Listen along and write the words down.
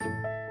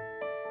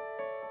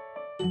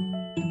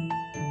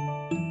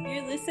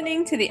You're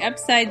listening to the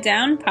Upside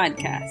Down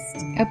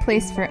Podcast, a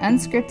place for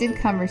unscripted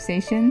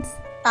conversations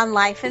on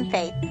life and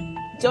faith.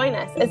 Join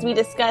us as we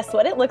discuss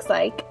what it looks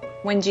like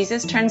when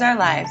Jesus turns our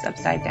lives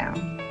upside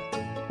down.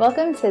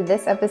 Welcome to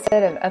this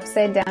episode of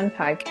Upside Down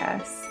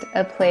Podcast,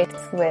 a place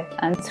with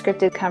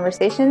unscripted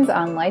conversations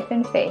on life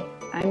and faith.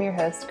 I'm your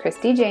host,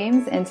 Christy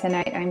James, and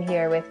tonight I'm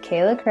here with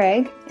Kayla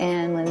Craig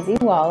and Lindsay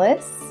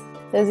Wallace.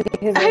 Those of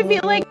you who I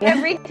feel like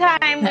every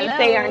time we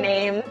say our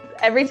names,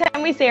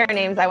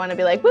 I want to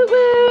be like, woo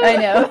woo. I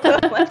know.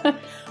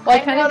 Well, I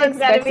kind of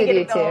expected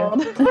you to.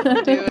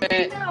 Do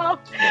it. No.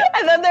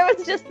 I thought there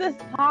was just this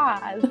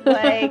pause.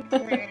 Like,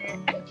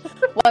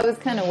 well, I was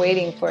kind of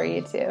waiting for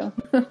you to.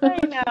 I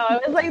know. I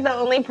was like the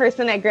only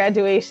person at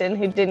graduation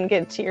who didn't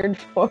get cheered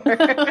for.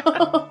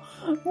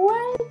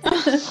 What?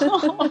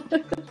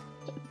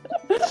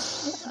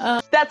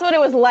 That's what it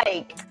was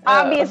like.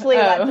 Obviously,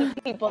 lots of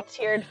people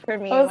cheered for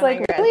me. I was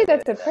like, really?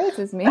 That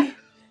surprises me.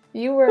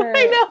 You were,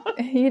 I know.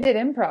 You did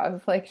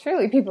improv. Like,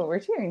 surely people were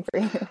cheering for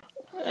you.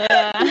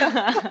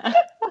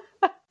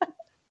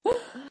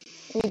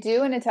 We do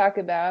want to talk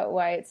about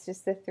why it's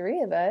just the three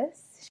of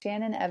us.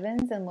 Shannon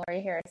Evans and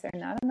Lori Harris are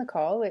not on the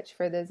call, which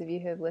for those of you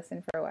who have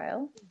listened for a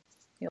while,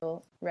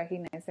 you'll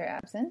recognize their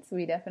absence.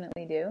 We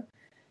definitely do.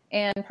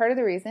 And part of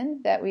the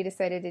reason that we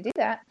decided to do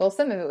that, well,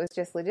 some of it was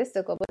just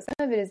logistical, but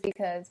some of it is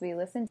because we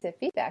listened to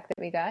feedback that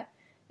we got.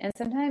 And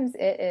sometimes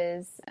it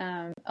is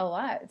a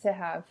lot to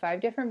have 5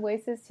 different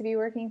voices to be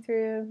working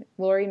through.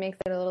 Lori makes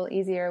it a little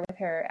easier with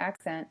her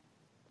accent.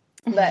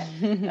 But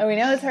we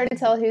know it's hard to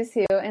tell who's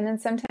who. And then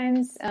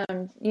sometimes,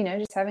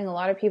 just having a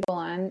lot of people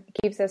on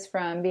keeps us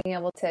from being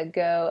able to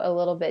go a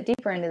little bit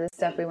deeper into the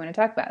stuff we want to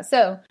talk about.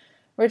 So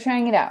we're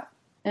trying it out.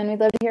 And we'd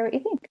love to hear what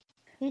you think.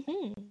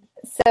 Mm-hmm.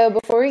 So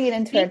before we get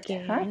into our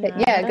topic,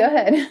 go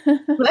ahead.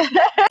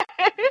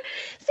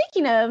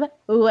 Speaking of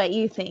what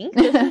you think,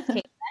 this is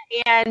Kayla,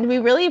 and we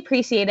really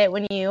appreciate it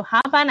when you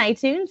hop on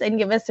iTunes and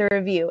give us a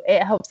review.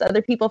 It helps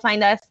other people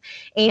find us,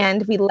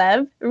 and we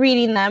love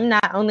reading them,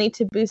 not only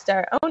to boost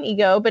our own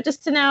ego, but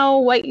just to know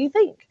what you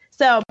think.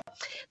 So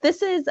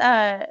this is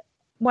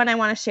one I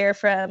want to share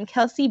from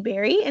Kelsey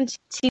Berry, and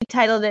she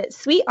titled it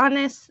Sweet,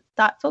 Honest,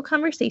 Thoughtful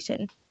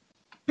Conversation.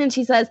 And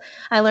she says,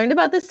 I learned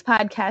about this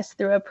podcast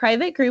through a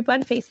private group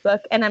on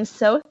Facebook, and I'm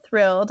so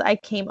thrilled I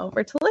came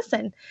over to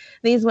listen.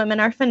 These women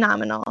are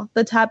phenomenal.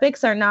 The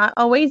topics are not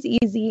always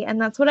easy, and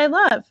that's what I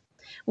love.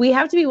 We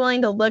have to be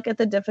willing to look at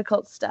the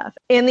difficult stuff.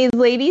 And these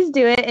ladies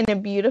do it in a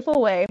beautiful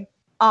way,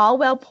 all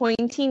while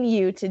pointing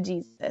you to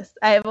Jesus.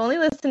 I have only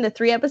listened to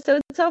 3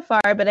 episodes so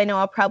far, but I know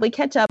I'll probably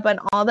catch up on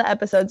all the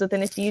episodes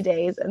within a few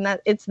days, and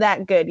that it's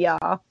that good,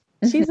 y'all.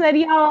 She said,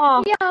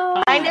 y'all.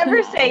 Y'all. I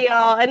never say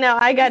y'all. And no,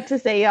 I got to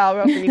say y'all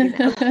real freaking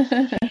now.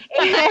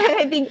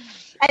 And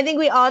I think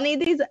we all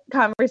need these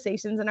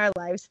conversations in our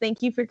lives.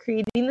 Thank you for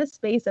creating the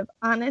space of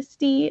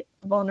honesty,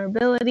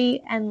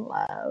 vulnerability, and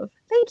love.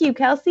 Thank you,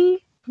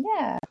 Kelsey.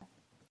 Yeah,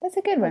 that's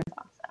a good one. That's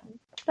awesome.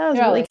 That was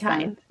really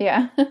kind. Fun.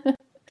 Yeah.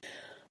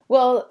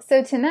 Well,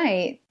 so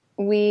tonight,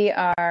 this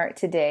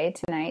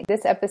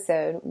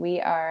episode, we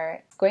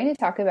are going to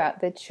talk about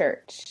the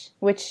church,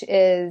 which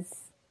is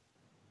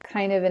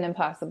kind of an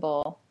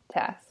impossible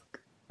task,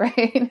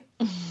 right?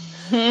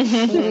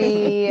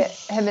 We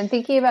have been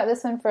thinking about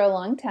this one for a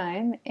long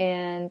time,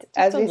 and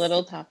just a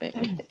little topic.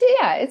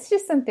 Yeah, it's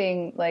just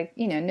something like,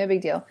 no big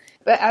deal.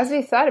 But as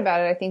we thought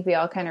about it, I think we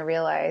all kind of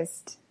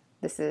realized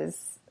this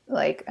is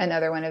like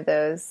another one of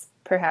those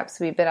perhaps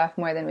we bit off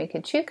more than we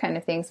could chew kind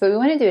of things, but we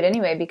want to do it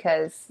anyway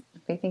because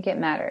we think it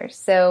matters.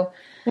 So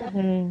we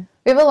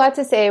have a lot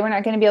to say. We're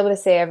not going to be able to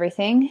say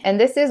everything, and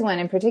this is one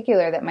in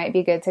particular that might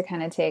be good to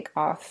kind of take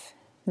off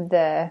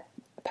the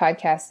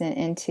podcast and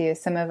into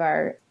some of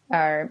our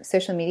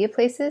social media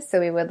places. So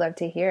we would love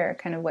to hear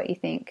kind of what you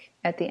think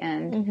at the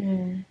end.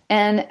 Mm-hmm.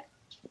 And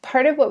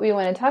part of what we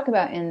want to talk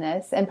about in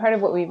this, and part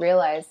of what we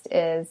realized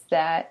is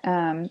that,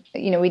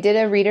 we did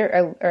a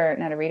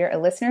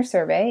listener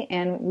survey,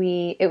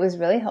 and it was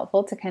really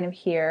helpful to kind of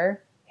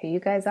hear who you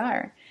guys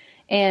are.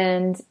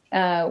 And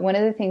one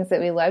of the things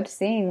that we loved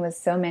seeing was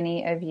so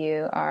many of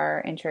you are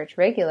in church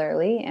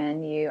regularly,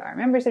 and you are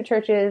members of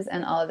churches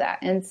and all of that.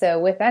 And so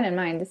with that in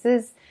mind,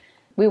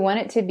 we want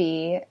it to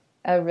be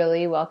a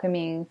really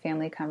welcoming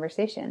family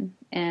conversation,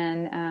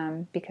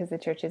 and because the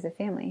church is a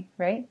family,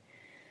 right?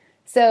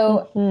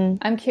 So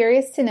I'm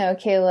curious to know,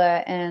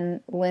 Kayla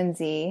and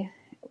Lindsay,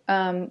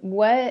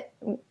 what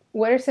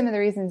are some of the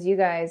reasons you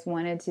guys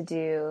wanted to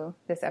do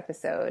this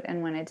episode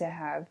and wanted to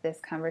have this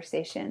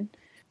conversation?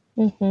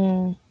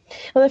 Mm-hmm.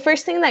 Well, the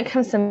first thing that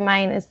comes to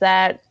mind is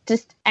that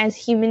just as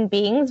human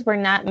beings, we're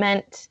not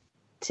meant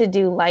to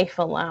do life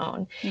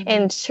alone.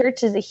 And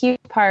church is a huge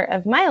part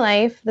of my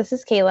life. This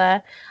is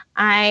Kayla.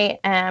 I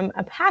am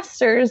a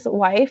pastor's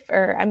wife,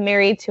 or I'm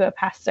married to a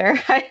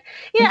pastor. I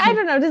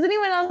don't know. Does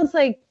anyone else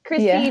like,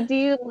 Christy, do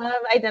you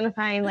love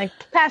identifying like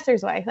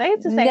pastor's wife? I have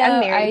to say I'm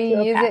married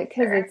to a pastor. I use it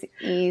because it's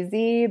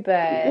easy,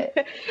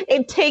 but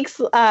it takes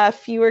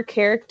fewer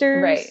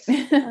characters. Right.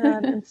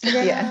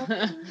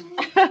 Yeah.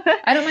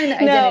 I don't mind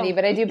the identity,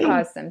 but I do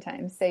pause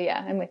sometimes. So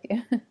yeah, I'm with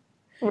you.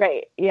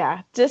 Right.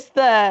 Yeah. Just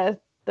the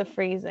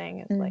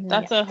phrasing is like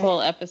that's a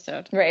whole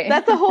episode. Right.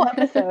 That's a whole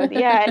episode.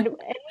 Yeah. And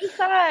we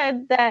saw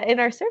that in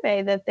our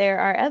survey that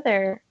there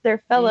are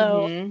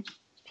fellow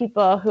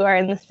people who are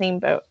in the same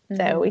boat.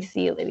 So we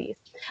see you, ladies.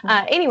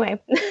 Anyway,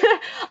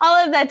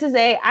 all of that to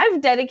say,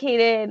 I've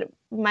dedicated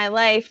my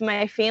life,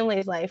 my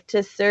family's life,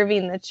 to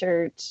serving the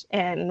church,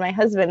 and my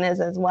husband is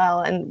as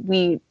well. And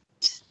we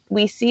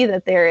see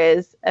that there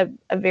is a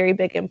very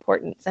big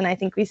importance. And I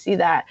think we see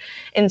that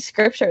in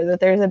scripture, that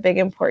there's a big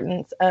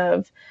importance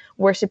of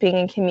worshiping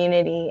in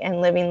community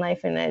and living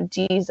life in a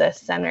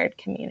Jesus-centered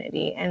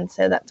community. And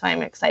so that's why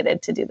I'm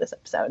excited to do this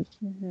episode.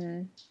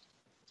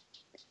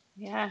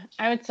 Yeah,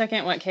 I would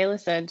second what Kayla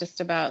said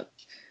just about,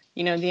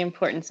 the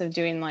importance of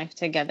doing life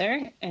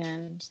together,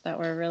 and that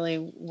we're really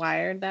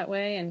wired that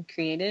way and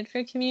created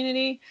for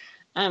community.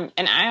 And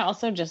I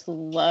also just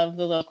love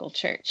the local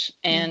church,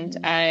 and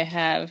I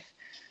have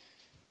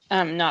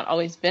not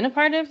always been a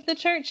part of the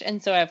church.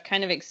 And so I've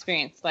kind of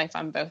experienced life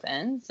on both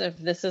ends of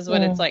this is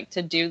what it's like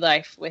to do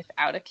life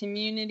without a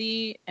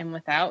community and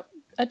without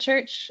a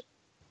church.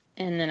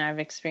 And then I've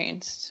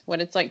experienced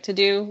what it's like to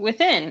do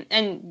within.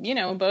 And,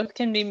 both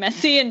can be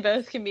messy and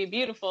both can be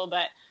beautiful,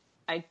 but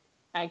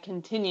I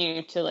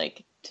continue to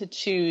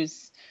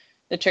choose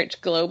the church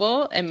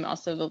global and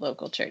also the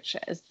local church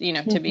as,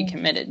 to be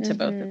committed to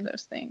both of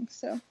those things.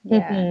 So,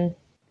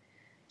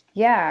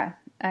 yeah,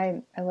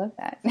 I love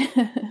that.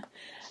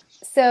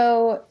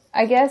 So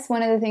I guess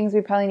one of the things we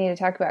probably need to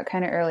talk about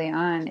kind of early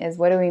on is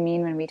what do we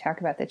mean when we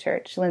talk about the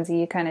church? Lindsay,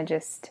 you kind of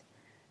just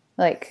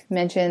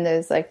mentioned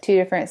those two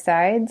different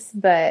sides,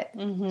 but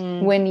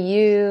when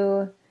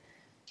you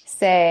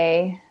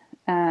say,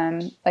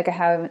 I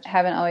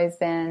haven't always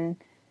been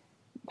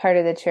part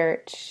of the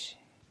church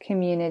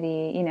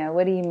community,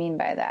 what do you mean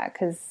by that?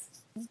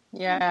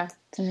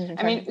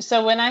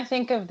 So when I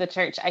think of the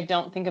church, I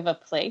don't think of a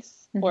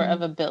place or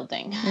of a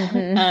building.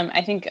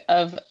 I think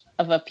of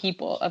a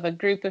people, of a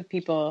group of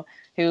people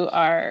who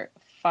are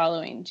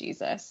following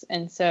Jesus.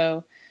 And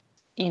so,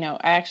 I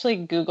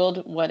actually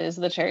Googled what is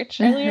the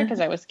church earlier because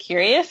I was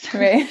curious.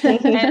 Right.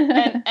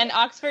 and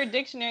Oxford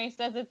Dictionary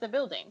says it's a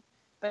building,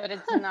 but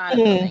it's not a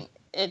building.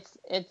 It's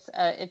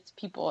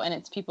people, and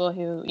it's people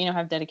who,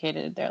 have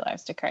dedicated their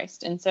lives to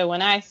Christ. And so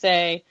when I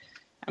say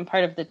I'm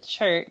part of the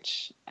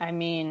church, I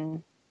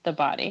mean the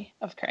body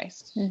of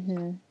Christ.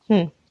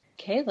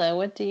 Kayla,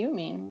 what do you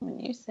mean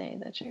when you say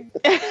the church?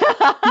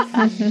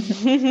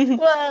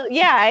 Well,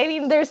 yeah, I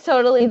mean, there's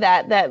totally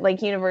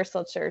that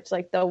universal church,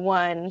 the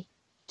one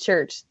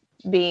church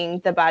being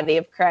the body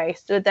of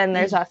Christ. But then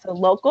there's also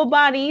local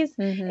bodies.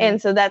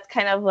 And so that's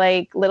kind of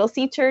like little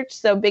C church.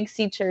 So big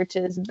C church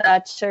is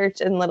the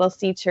church, and little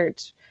C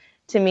church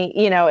to me,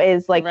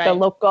 is the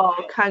local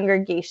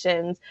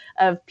congregations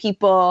of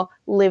people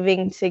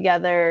living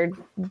together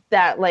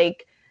that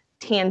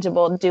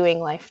tangible doing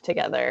life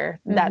together.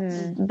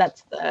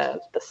 That's the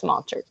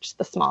small church,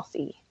 the small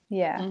C.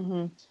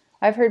 Yeah.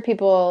 I've heard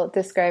people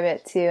describe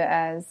it too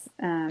as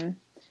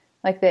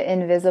the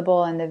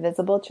invisible and the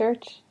visible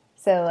church.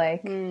 So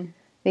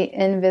the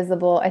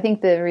invisible, I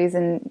think the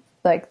reason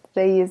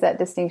they use that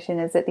distinction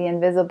is that the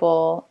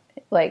invisible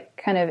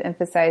kind of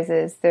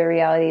emphasizes the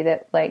reality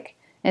that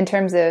in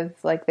terms of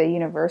the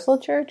universal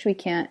church, we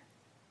can't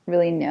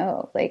really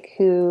know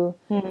who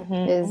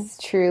is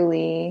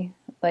truly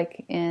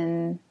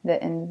in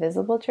the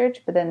invisible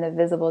church, but then the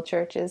visible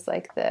church is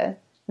the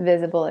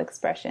visible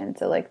expression.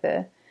 So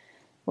the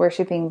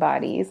worshiping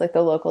bodies,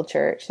 the local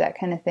church, that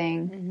kind of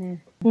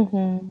thing.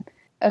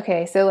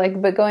 Okay. So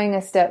but going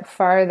a step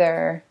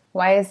farther,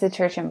 why is the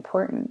church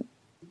important?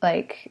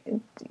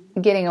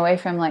 Getting away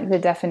from the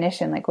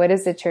definition, what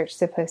is the church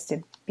supposed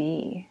to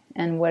be?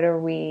 And what are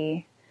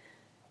we,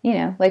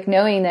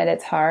 knowing that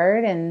it's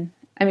hard. And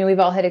I mean, we've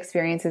all had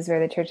experiences where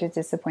the church has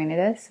disappointed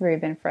us, where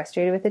we've been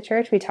frustrated with the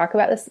church. We talk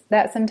about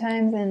that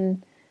sometimes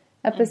in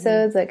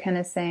episodes, kind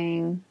of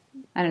saying,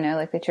 I don't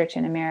know, the church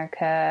in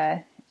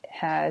America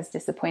has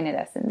disappointed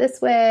us in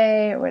this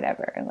way or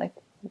whatever.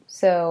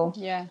 So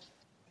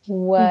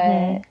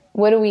what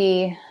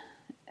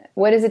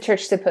is the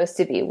church supposed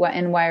to be?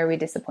 And why are we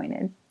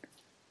disappointed?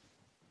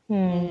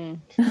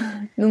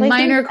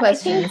 Minor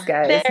questions,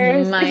 guys.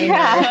 Questions.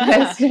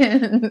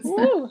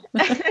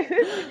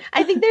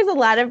 I think there's a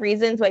lot of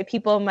reasons why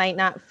people might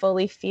not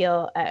fully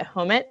feel at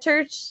home at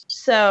church.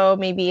 So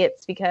maybe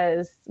it's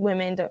because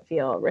women don't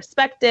feel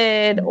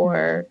respected,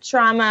 or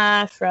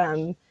trauma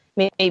from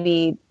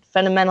maybe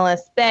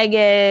fundamentalist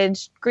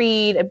baggage,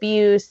 greed,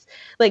 abuse.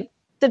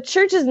 The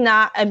church is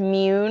not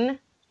immune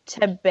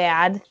to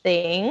bad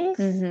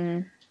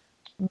things,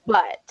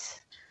 but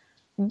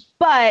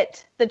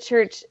But the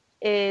church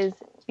is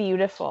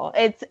beautiful.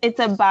 It's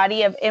a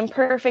body of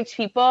imperfect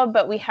people,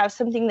 but we have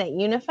something that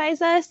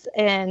unifies us,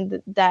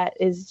 and that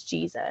is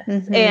Jesus.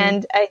 Mm-hmm.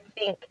 And I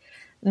think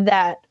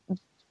that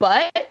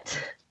but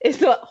is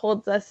what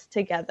holds us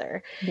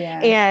together. Yeah.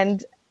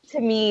 And to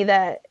me,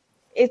 that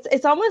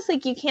it's almost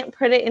like you can't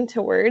put it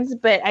into words,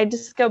 but I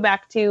just go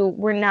back to,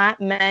 we're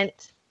not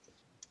meant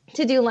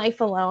to do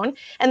life alone.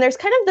 And there's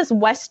kind of this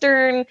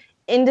Western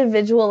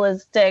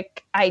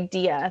individualistic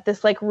idea,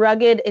 this like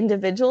rugged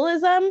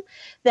individualism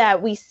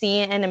that we see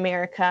in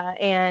America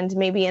and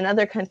maybe in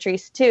other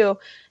countries too,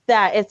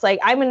 that it's like,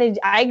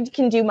 I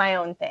can do my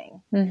own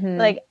thing. Mm-hmm.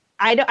 Like,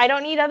 I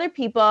don't need other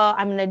people.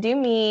 I'm going to do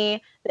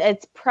me.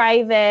 It's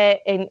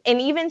private. And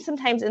even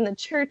sometimes in the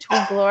church, we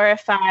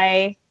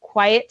glorify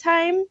quiet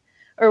time,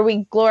 or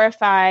we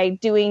glorify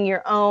doing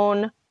your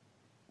own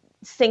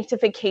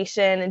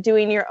sanctification and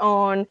doing your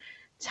own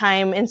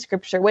time in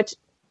scripture, which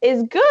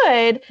is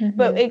good, mm-hmm.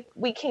 but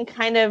we can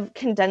kind of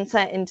condense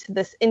that into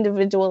this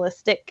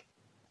individualistic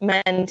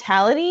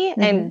mentality.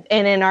 Mm-hmm.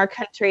 And in our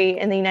country,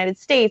 in the United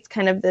States,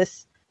 kind of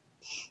this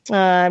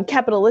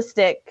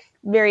capitalistic,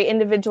 very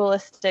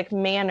individualistic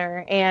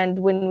manner. And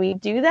when we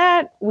do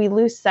that, we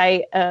lose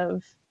sight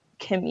of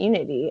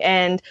community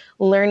and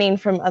learning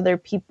from other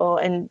people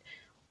and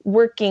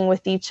working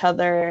with each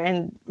other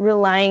and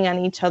relying on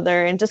each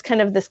other, and just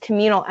kind of this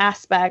communal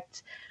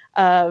aspect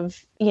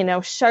of,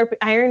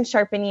 iron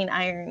sharpening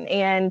iron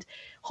and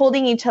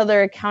holding each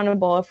other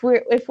accountable.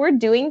 If we're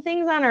doing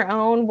things on our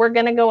own, we're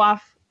going to go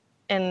off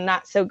in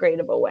not so great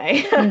of a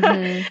way.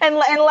 Mm-hmm.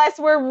 And unless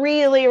we're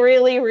really,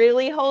 really,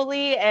 really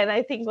holy. And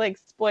I think, like,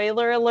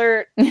 spoiler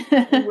alert,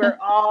 we're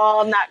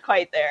all not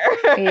quite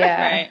there.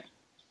 Yeah. Right.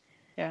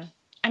 Yeah.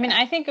 I mean,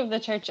 I think of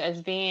the church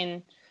as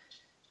being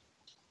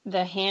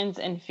the hands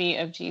and feet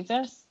of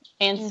Jesus.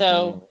 And mm-hmm.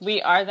 so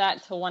we are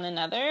that to one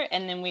another,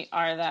 and then we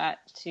are that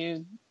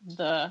to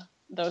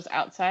those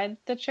outside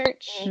the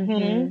church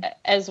mm-hmm.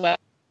 as well.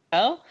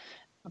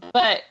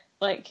 But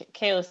like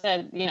Kayla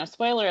said,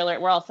 spoiler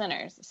alert, we're all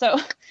sinners. So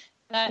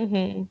that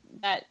mm-hmm.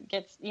 that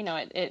gets,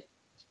 it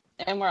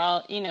and we're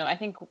all, I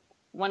think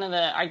one of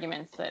the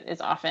arguments that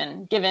is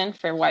often given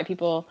for why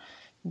people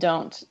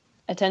don't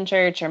attend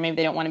church, or maybe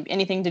they don't want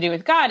anything to do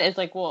with God, is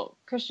like, well,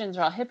 Christians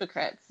are all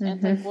hypocrites. Mm-hmm.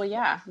 And it's like, well,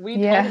 yeah, we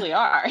totally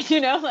are, like,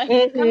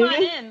 mm-hmm. come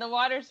on in, the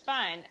water's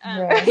fine.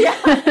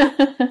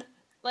 Right.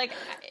 Like,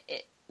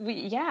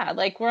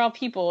 we're all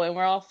people, and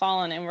we're all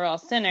fallen, and we're all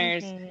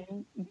sinners.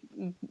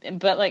 Mm-hmm.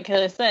 But like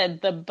Kayla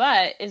said, the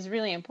but is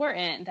really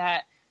important,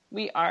 that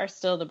we are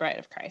still the bride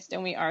of Christ,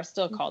 and we are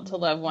still called mm-hmm.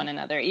 to love one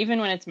another, even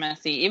when it's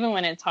messy, even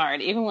when it's hard,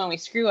 even when we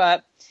screw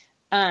up.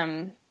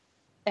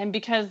 And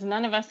because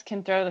none of us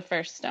can throw the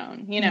first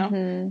stone,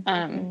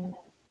 Mm-hmm.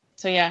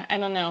 So yeah, I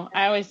don't know.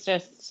 I always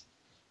just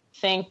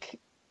think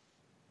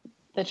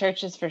the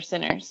church is for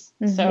sinners.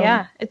 Mm-hmm. So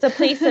yeah, it's a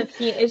place of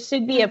it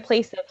should be a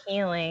place of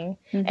healing.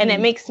 Mm-hmm. And it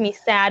makes me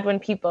sad when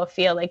people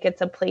feel like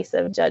it's a place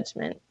of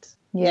judgment.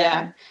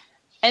 Yeah.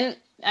 And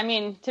I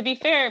mean, to be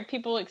fair,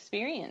 people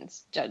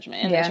experience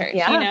judgment in the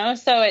church,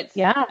 so it's,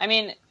 I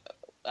mean,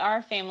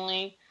 our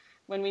family,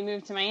 when we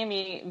moved to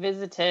Miami,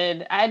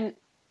 visited, I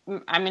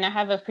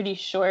have a pretty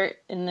short,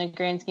 in the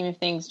grand scheme of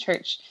things,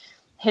 church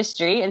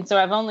history. And so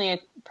I'd only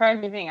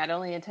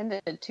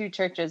attended 2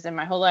 churches in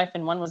my whole life,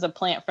 and one was a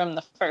plant from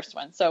the first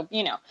one. So,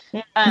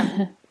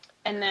 and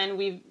then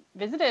we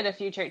visited a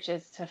few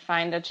churches to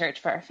find a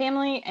church for our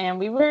family. And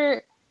we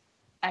were,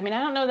 I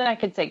don't know that I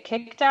could say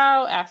kicked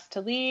out, asked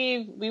to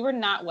leave. We were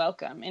not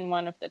welcome in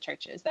one of the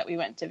churches that we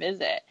went to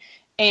visit.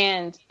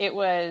 And it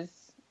was,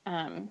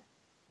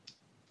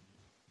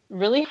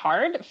 really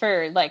hard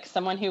for like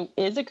someone who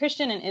is a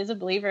Christian and is a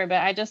believer,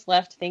 but I just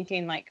left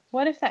thinking, like,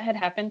 what if that had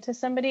happened to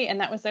somebody and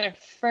that was their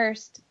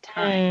first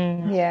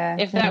time?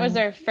 If that was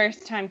their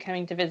first time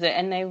coming to visit,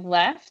 and they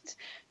left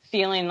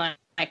feeling like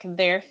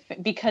they're,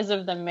 because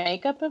of the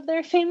makeup of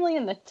their family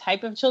and the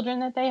type of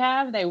children that they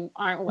have, they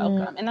aren't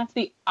welcome. And that's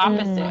the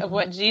opposite of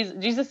what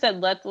Jesus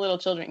said, let the little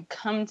children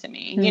come to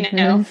me,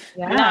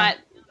 not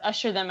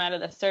usher them out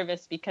of the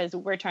service because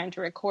we're trying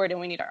to record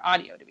and we need our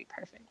audio to be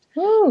perfect.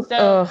 Ooh.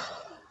 So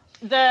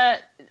the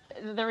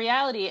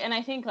reality, and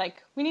I think,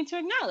 like, we need to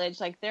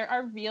acknowledge, like, there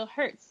are real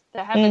hurts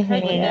that have been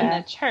hurt within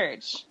the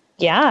church.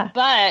 Yeah.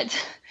 But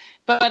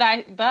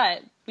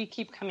we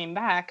keep coming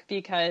back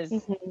because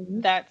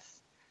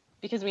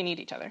because we need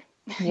each other.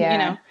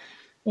 Yeah.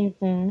 Yeah,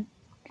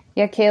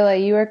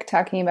 Kayla, you were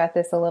talking about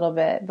this a little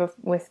bit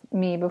with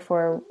me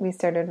before we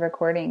started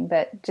recording,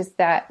 but just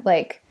that,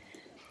 like,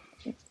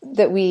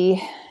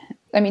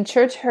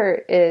 church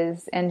hurt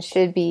is and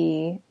should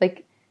be,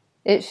 like,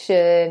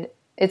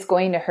 it's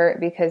going to hurt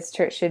because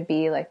church should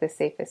be like the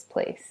safest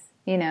place,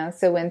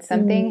 So when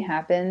something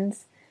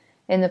happens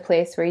in the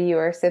place where you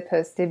are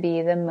supposed to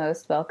be the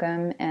most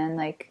welcome and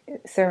like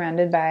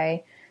surrounded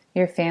by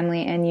your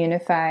family and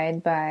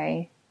unified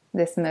by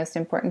this most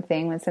important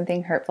thing, when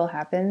something hurtful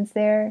happens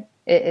there,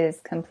 it is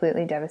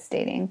completely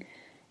devastating.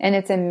 And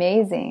it's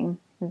amazing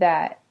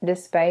that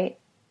despite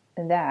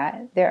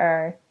that, there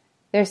are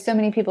there's so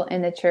many people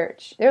in the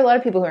church. There are a lot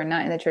of people who are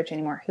not in the church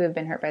anymore who have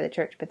been hurt by the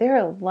church, but there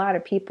are a lot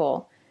of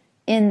people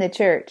in the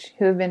church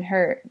who have been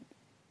hurt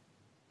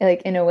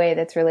like in a way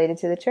that's related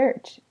to the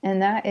church.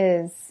 And that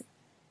is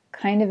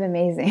kind of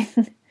amazing.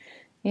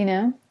 You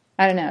know,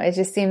 I don't know. It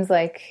just seems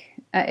like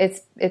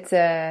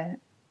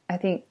I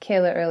think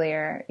Kayla,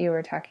 earlier you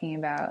were talking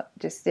about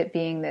just it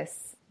being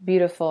this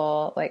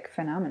beautiful like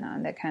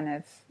phenomenon that kind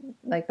of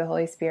like the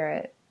Holy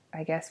Spirit,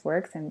 I guess,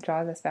 works and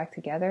draws us back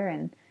together.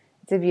 And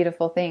it's a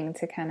beautiful thing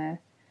to kind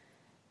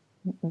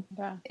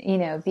of, you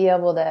know, be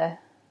able to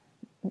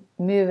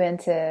move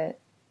into,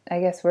 I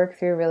guess, work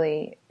through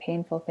really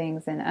painful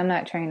things. And I'm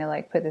not trying to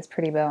like put this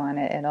pretty bow on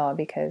it at all,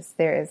 because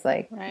there is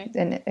like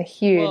a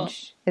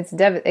huge,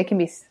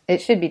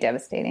 it should be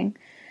devastating.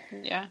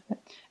 Yeah.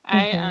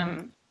 I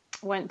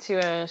went to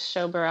a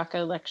Sho Baraka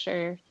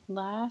lecture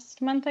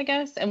last month, I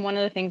guess. And one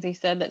of the things he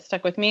said that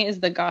stuck with me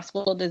is the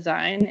gospel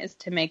design is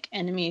to make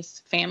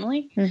enemies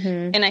family.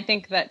 Mm-hmm. And I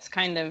think that's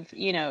kind of,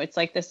 you know, it's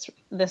like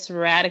this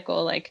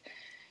radical, like,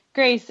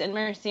 grace and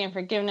mercy and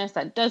forgiveness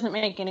that doesn't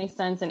make any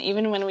sense. And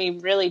even when we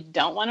really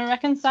don't want to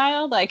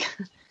reconcile, like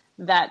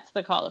that's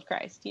the call of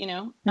Christ, you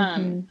know?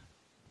 Mm-hmm.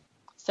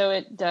 So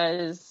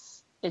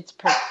it's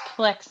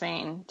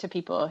perplexing to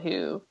people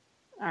who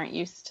aren't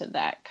used to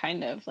that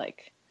kind of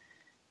like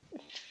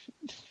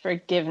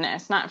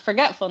forgiveness, not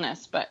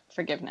forgetfulness, but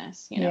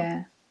forgiveness, you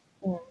know?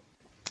 Yeah.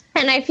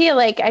 And I feel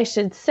like I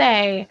should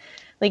say,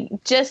 like,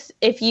 just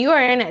if you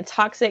are in a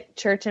toxic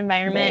church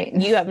environment,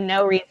 right, you have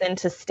no reason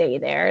to stay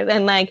there.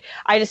 Then, like,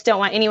 I just don't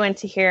want anyone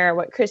to hear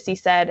what Christy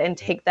said and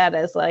take that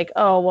as like,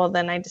 oh, well,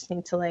 then I just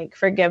need to like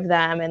forgive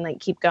them and like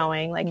keep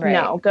going. Like, right,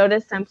 no, go to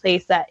some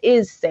place that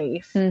is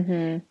safe,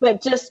 mm-hmm,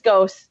 but just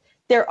go.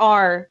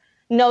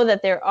 Know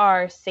that there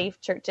are safe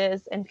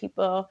churches and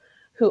people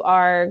who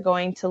are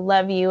going to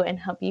love you and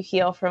help you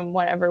heal from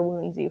whatever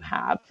wounds you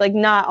have. Like,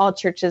 not all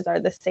churches are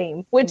the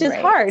same, which is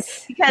hard,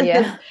 because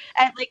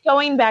and like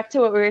going back to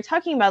what we were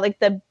talking about, like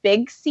the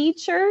big C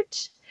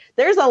church,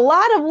 there's a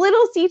lot of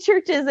little C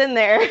churches in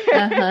there,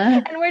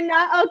 and we're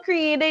not all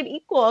created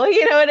equal.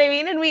 You know what I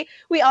mean? And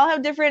we all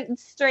have different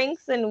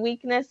strengths and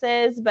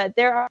weaknesses, but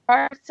there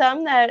are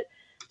some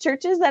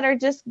churches that are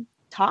just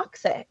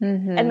toxic,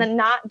 mm-hmm, and then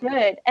not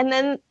good. And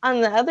then on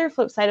the other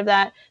flip side of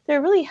that, there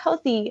are really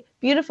healthy,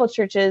 beautiful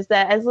churches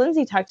that, as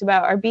Lindsay talked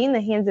about, are being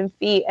the hands and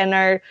feet and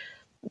are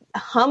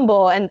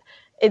humble, and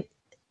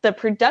the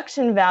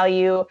production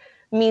value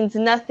means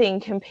nothing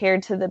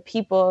compared to the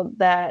people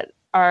that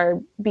are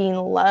being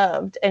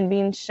loved and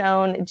being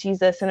shown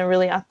Jesus in a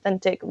really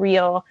authentic,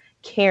 real,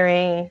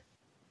 caring,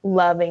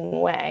 loving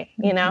way,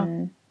 you know?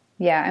 Mm-hmm.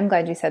 Yeah, I'm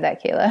glad you said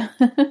that, Kayla.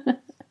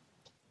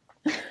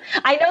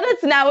 I know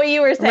that's not what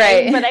you were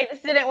saying, right, but I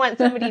just didn't want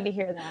somebody to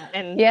hear that.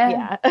 And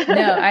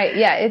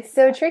it's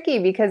so tricky,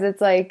 because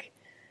it's like,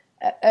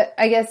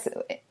 I guess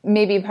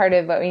maybe part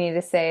of what we need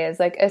to say is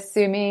like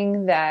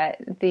assuming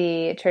that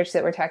the church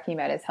that we're talking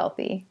about is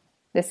healthy.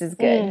 This is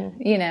good,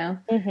 you know?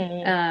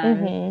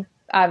 Mm-hmm.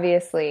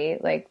 Obviously,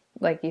 like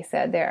you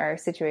said, there are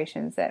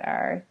situations that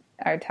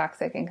are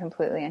toxic and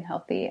completely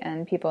unhealthy,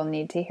 and people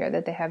need to hear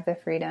that they have the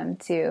freedom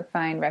to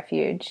find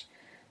refuge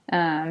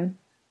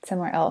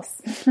somewhere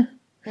else,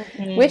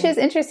 mm-hmm, which is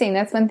interesting.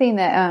 That's one thing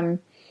that,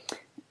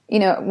 you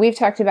know, we've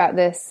talked about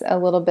this a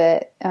little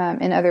bit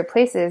in other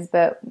places,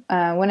 but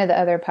one of the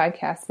other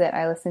podcasts that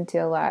I listen to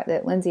a lot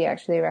that Lindsay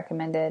actually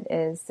recommended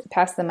is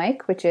Pass the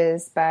Mic, which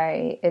is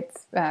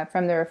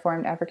from the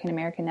Reformed African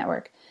American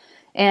Network.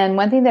 And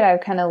one thing that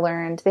I've kind of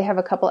learned, they have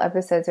a couple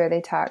episodes where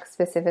they talk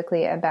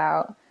specifically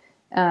about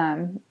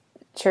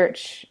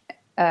church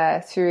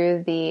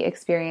through the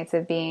experience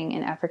of being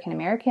an African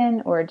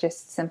American or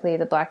just simply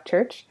the Black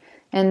church.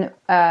 And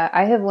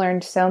I have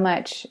learned so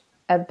much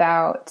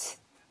about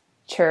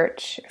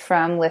church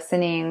from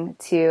listening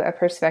to a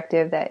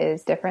perspective that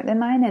is different than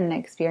mine and an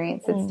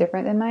experience that's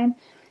different than mine.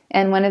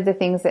 And one of the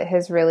things that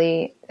has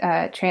really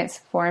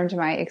transformed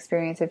my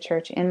experience of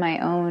church in my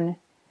own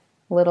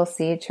Little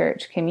C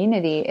church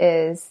community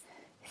is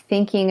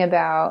thinking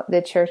about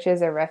the church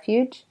as a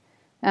refuge.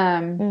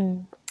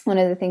 One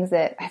of the things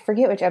that, I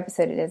forget which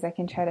episode it is, I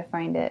can try to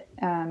find it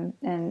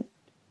and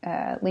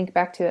link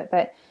back to it,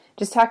 but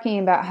just talking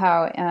about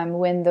how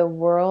when the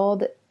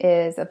world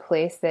is a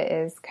place that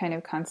is kind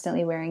of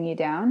constantly wearing you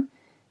down,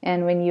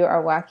 and when you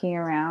are walking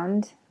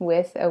around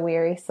with a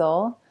weary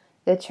soul,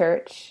 the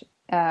church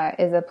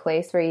is a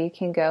place where you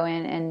can go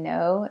in and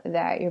know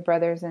that your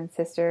brothers and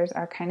sisters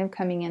are kind of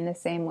coming in the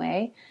same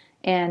way,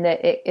 and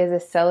that it is a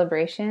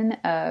celebration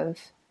of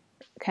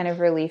kind of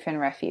relief and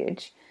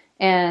refuge.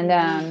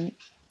 And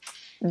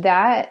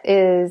that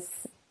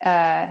is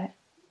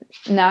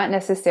not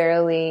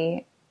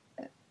necessarily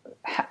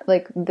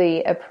like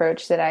the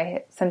approach that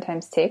I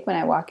sometimes take when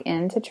I walk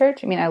into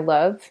church. I mean, I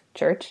love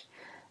church.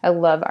 I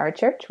love our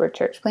church. We're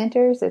church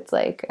planters. It's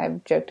like,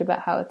 I've joked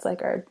about how it's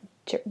like our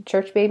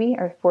church baby,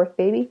 our fourth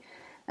baby.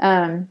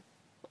 But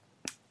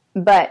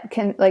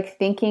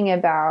thinking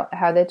about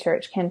how the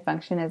church can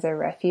function as a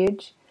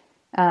refuge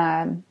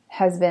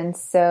has been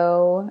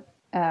so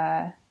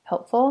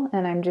helpful.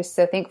 And I'm just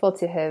so thankful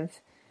to have,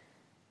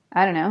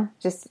 I don't know,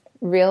 just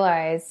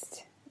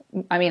realized,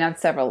 I mean, on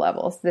several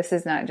levels, this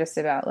is not just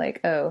about like,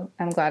 oh,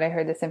 I'm glad I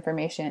heard this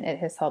information. It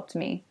has helped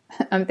me.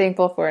 I'm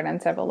thankful for it on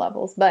several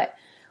levels. But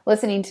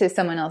listening to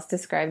someone else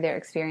describe their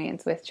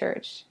experience with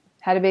church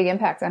had a big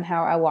impact on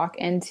how I walk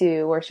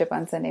into worship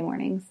on Sunday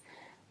mornings.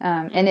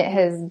 And it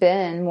has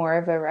been more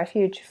of a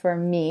refuge for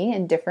me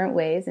in different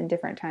ways and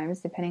different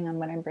times, depending on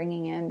what I'm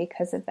bringing in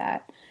because of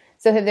that.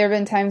 So have there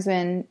been times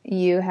when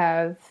you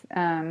have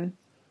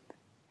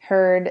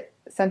heard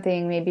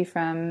something maybe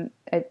from,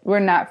 we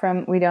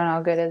don't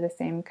all go to the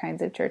same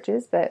kinds of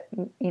churches, but,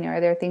 you know,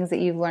 are there things that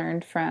you've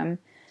learned from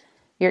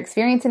your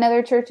experience in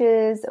other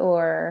churches,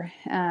 or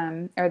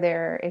are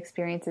there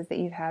experiences that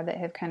you've had that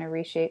have kind of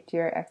reshaped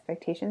your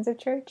expectations of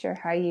church or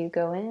how you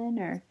go in,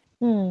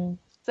 or?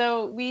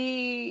 So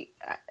we,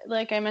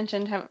 like I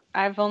mentioned,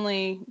 I've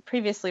only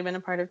previously been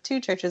a part of 2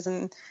 churches,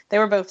 and they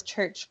were both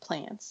church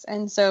plants.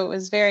 And so it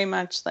was very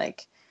much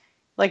like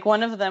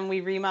one of them,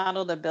 we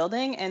remodeled a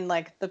building, and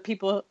like the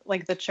people,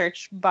 like the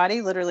church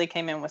body literally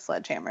came in with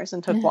sledgehammers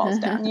and took walls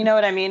down. You know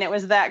what I mean? It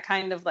was that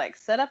kind of like,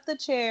 set up the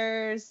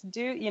chairs,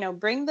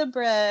 bring the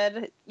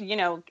bread,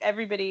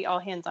 everybody, all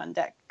hands on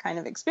deck kind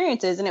of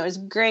experiences. And it was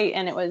great.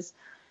 And it was,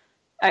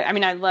 I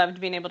mean, I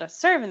loved being able to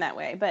serve in that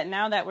way. But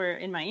now that we're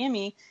in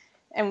Miami,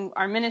 and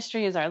our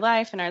ministry is our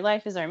life, and our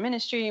life is our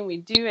ministry, and we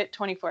do it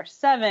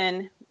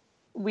 24/7,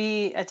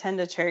 we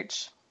attend a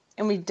church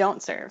and we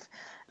don't serve.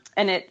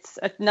 And it's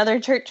another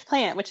church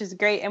plant, which is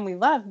great and we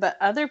love, but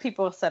other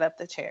people set up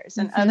the chairs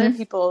and other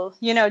people,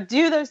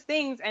 do those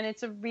things. And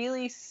it's a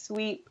really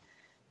sweet,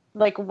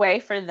 like,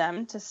 way for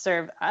them to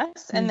serve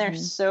us. And they're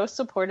so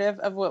supportive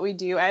of what we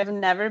do. I've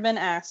never been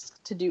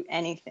asked to do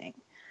anything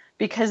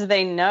because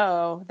they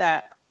know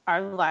that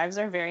our lives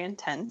are very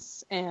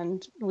intense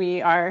and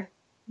we are,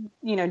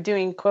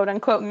 doing quote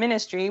unquote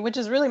ministry, which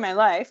is really my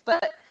life,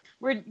 but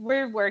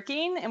we're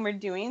working and we're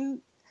doing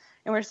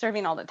and we're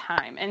serving all the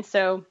time. And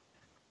so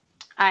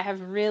I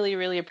have really,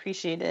 really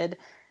appreciated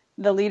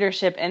the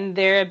leadership and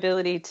their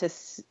ability to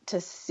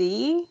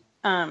see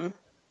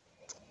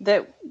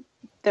that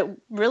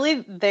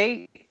really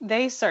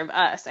they serve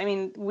us. I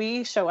mean,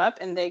 we show up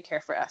and they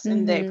care for us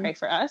and they pray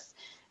for us.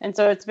 And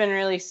so it's been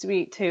really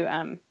sweet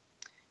to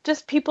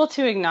just people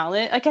to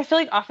acknowledge. Like, I feel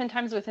like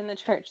oftentimes within the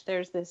church,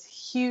 there's this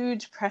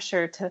huge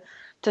pressure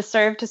to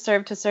serve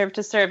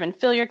and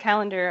fill your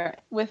calendar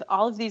with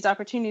all of these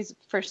opportunities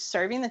for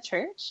serving the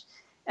church.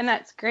 And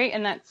that's great.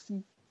 And that's,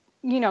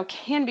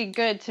 can be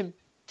good to,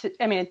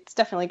 I mean, it's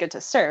definitely good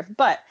to serve,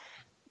 but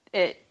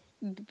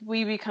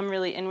we become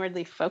really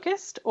inwardly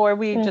focused, or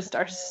we just,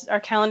 our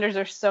calendars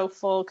are so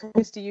full.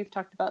 Christy, you've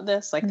talked about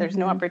this, like there's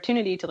no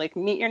opportunity to like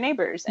meet your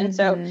neighbors. And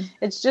so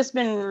it's just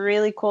been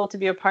really cool to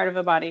be a part of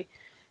a body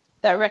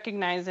that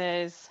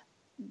recognizes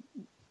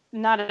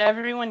not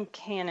everyone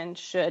can and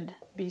should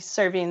be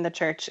serving the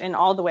church in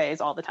all the ways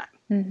all the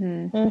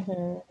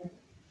time.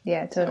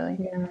 Yeah, totally.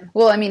 Yeah.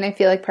 Well, I mean, I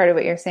feel like part of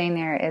what you're saying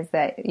there is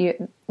that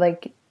you,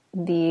 like,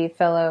 the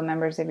fellow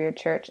members of your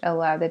church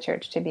allow the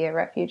church to be a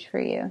refuge for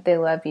you. They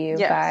love you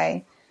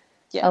by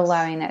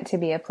allowing it to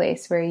be a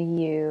place where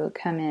you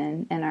come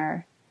in and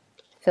are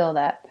filled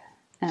up.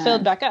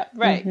 Filled back up,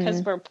 right,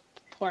 because we're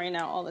pouring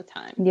out all the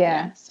time.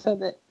 Yeah.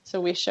 So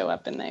we show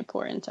up and they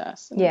pour into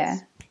us.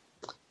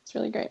 It's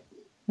really great.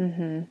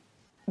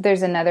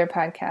 There's another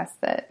podcast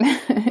that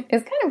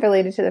is kind of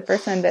related to the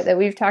first one, but that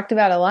we've talked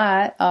about a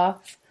lot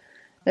off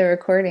the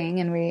recording,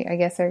 and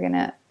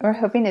we're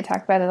hoping to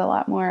talk about it a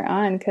lot more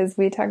on, because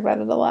we talk about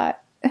it a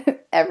lot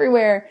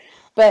everywhere.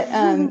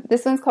 But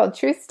this one's called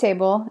Truth's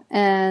Table,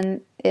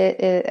 and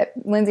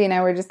Lindsay and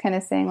I were just kind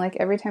of saying, like,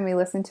 every time we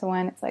listen to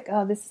one, it's like,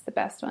 oh, this is the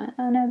best one.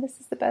 Oh no, this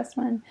is the best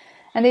one.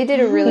 And they did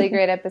a really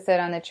great episode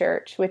on the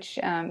church, which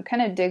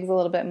kind of digs a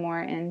little bit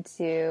more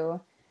into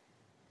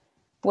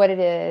what it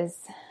is,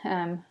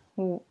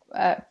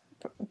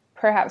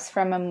 perhaps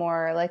from a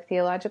more like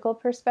theological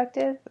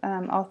perspective.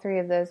 All 3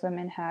 of those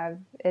women have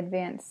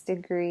advanced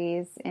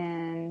degrees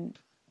in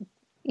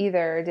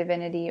either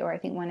divinity, or I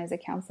think one is a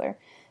counselor.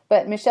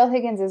 But Michelle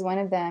Higgins is one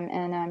of them,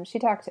 and she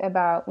talked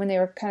about, when they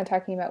were kind of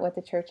talking about what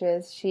the church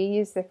is, she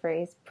used the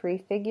phrase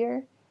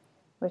prefigure,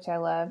 which I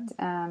loved.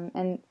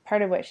 And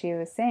part of what she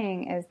was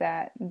saying is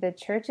that the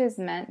church is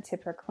meant to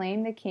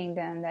proclaim the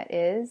kingdom that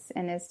is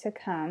and is to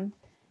come,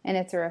 and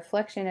it's a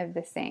reflection of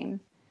the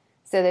same.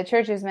 So the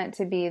church is meant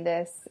to be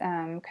this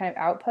kind of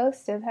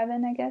outpost of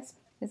heaven, I guess,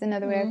 is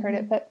another way I've heard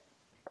it put.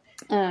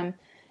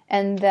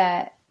 And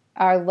that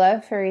our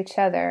love for each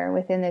other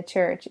within the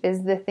church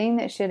is the thing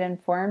that should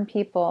inform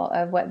people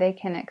of what they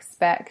can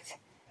expect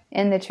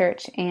in the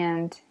church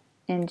and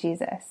in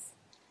Jesus.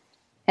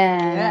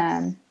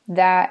 And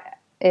that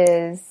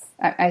is,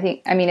 I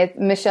think, I mean,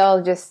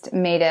 Michelle just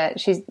made it,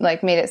 she's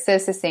like made it so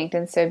succinct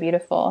and so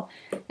beautiful.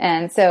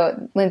 And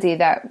so, Lindsay,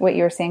 that what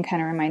you were saying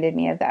kind of reminded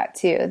me of that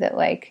too, that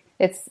like,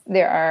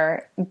 there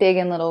are big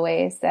and little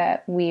ways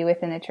that we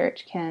within the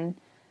church can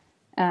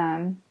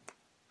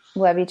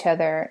love each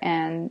other.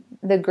 And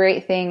the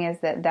great thing is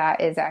that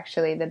is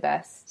actually the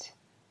best,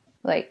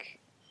 like,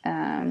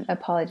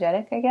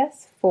 apologetic, I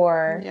guess,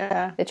 for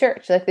Yeah. the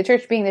church. Like the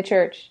church being the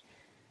church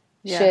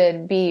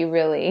should be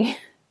really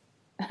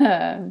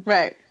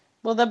right.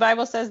 Well, the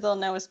Bible says they'll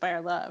know us by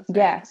our love. Right?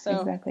 Yeah, so,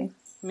 exactly.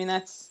 I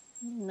mean,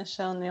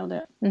 Michelle nailed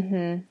it.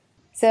 Mm-hmm.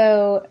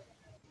 So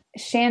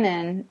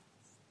Shannon,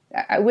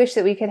 I wish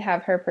that we could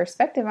have her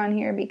perspective on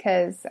here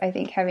because I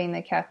think having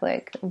the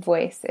Catholic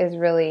voice is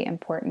really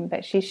important.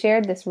 But she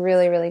shared this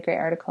really, really great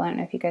article. I don't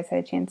know if you guys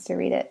had a chance to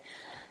read it.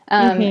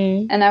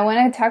 And I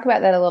want to talk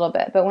about that a little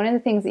bit. But one of the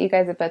things that you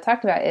guys have both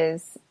talked about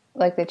is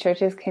like the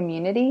church's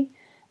community.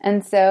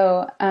 And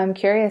so I'm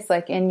curious,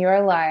 like in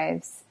your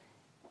lives,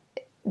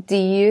 do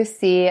you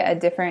see a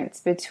difference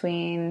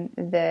between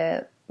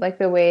the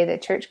way the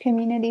church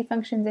community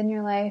functions in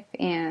your life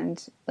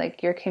and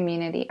like your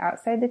community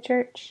outside the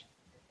church?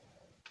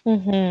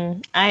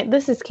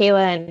 This is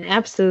Kayla, and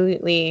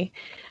absolutely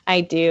I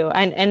do.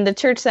 And the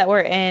church that we're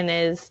in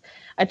is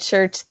a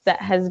church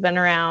that has been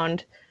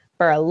around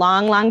for a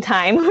long, long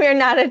time. We're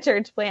not a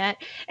church plant.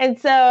 And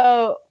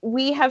so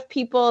we have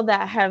people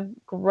that have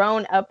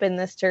grown up in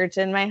this church.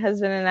 And my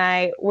husband and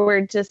I were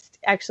just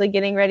actually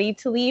getting ready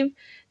to leave,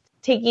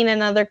 taking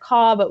another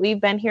call, but we've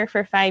been here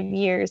for 5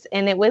 years.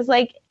 And it was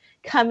like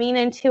coming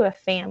into a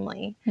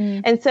family.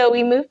 And so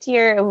we moved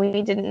here and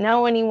we didn't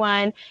know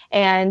anyone.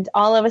 And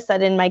all of a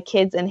sudden my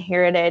kids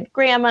inherited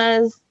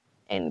grandmas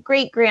and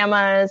great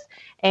grandmas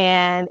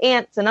and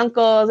aunts and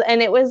uncles.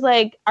 And it was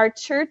like, our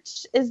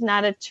church is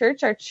not a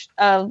church,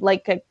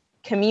 like a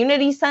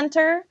community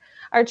center.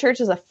 Our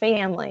church is a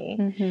family.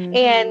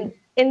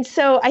 And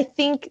so I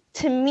think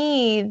to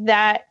me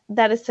that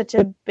is such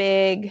a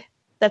big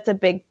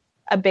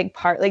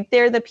part. Like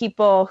they're the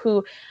people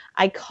who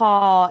I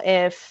call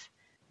if,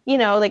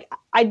 like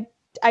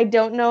I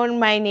don't know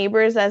my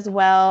neighbors as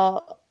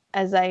well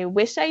as I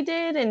wish I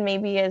did, and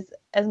maybe as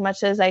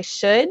much as I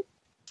should.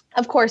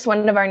 Of course,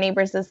 one of our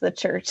neighbors is the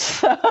church.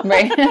 So.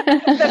 Right.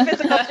 The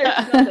physical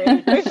church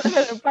building.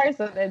 There's a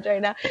parsonage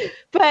right now.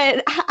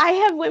 But I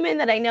have women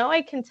that I know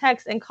I can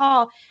text and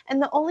call,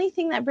 and the only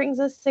thing that brings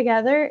us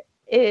together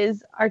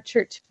is our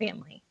church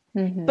family.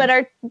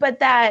 But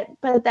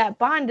that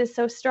bond is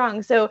so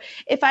strong. So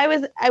if I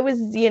was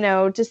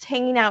just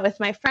hanging out with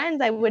my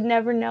friends, I would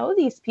never know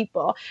these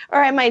people,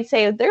 or I might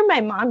say they're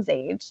my mom's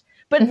age,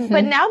 but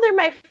now they're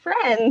my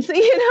friends.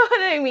 You know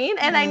what I mean?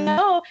 And I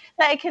know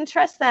that I can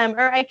trust them,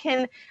 or I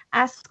can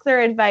ask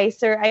their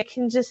advice, or I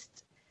can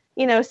just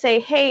say,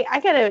 hey, I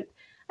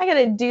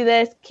gotta do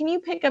this. Can you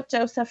pick up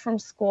Joseph from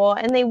school?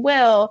 And they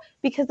will,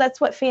 because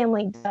that's what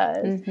family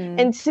does.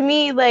 And to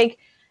me, like,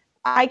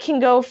 I can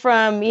go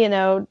from,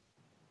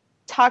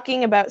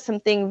 talking about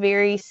something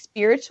very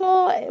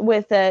spiritual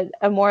with a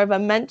more of a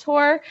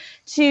mentor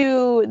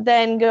to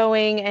then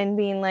going and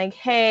being like,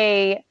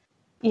 hey,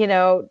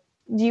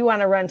 do you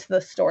want to run to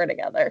the store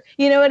together?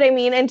 You know what I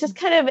mean? And just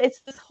kind of, it's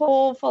this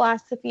whole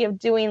philosophy of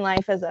doing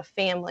life as a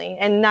family,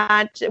 and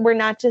we're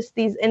not just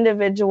these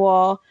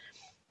individual,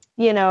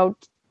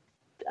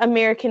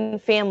 American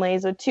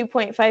families with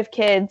 2.5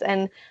 kids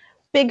and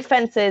big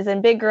fences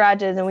and big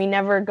garages, and we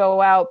never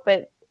go out,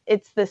 but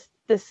it's this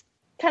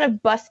kind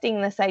of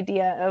busting this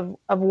idea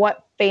of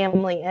what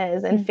family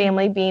is, and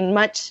family being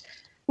much,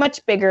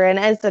 much bigger. And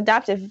as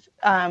adoptive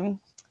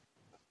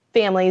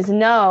families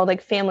know,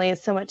 like, family is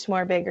so much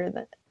bigger.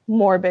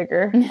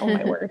 Oh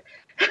my word.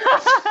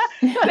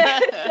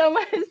 so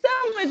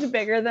much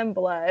bigger than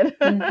blood.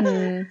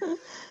 Oh,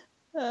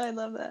 I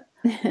love that.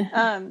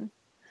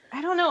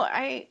 I don't know.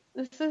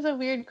 This is a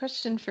weird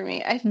question for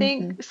me. I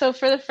think, so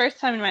for the first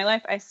time in my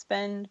life, I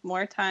spend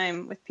more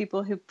time with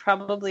people who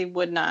probably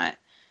would not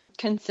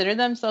consider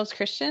themselves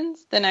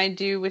Christians than I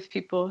do with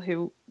people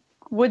who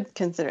would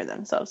consider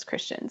themselves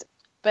Christians.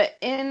 But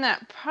in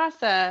that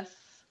process,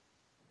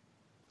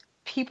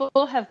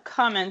 people have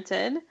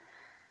commented,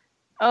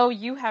 oh,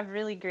 you have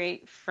really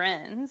great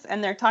friends,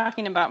 and they're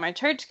talking about my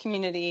church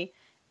community,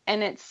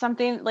 and it's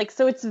something like,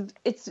 so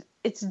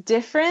it's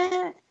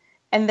different,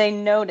 and they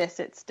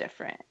notice it's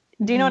different.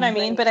 Do you know what I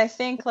mean? But I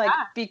think, like,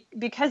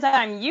 because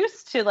I'm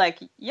used to, like,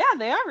 yeah,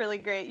 they are really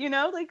great,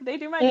 like, they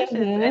do my dishes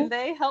and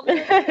they help me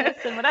with this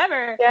and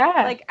whatever.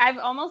 Like, I've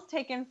almost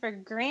taken for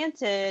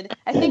granted.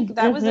 I think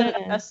that was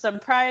a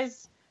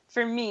surprise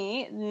for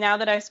me, now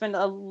that I spend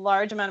a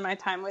large amount of my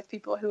time with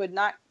people who would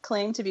not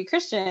claim to be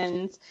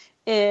Christians,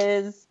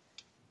 is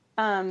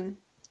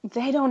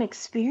they don't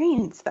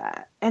experience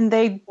that. And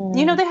they,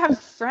 they have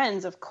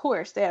friends, of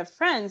course, they have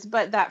friends,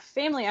 but that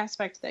family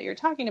aspect that you're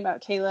talking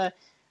about, Kayla,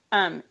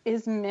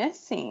 is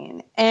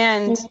missing.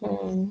 And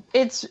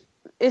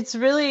it's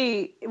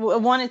really,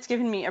 one, it's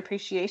given me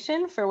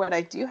appreciation for what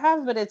I do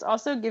have, but it's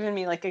also given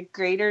me like a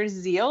greater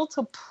zeal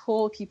to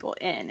pull people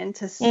in and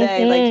to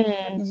say, like,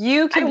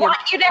 you can be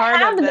a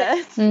part of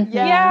this.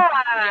 Yeah.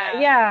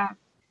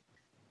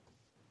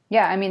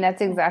 I mean,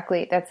 that's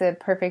a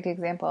perfect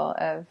example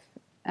of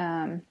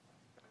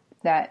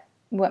that,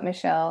 what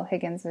Michelle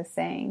Higgins was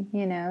saying,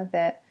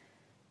 that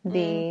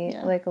the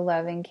like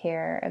love and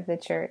care of the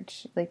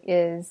church, like,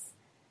 is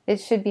it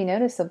should be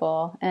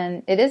noticeable,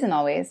 and it isn't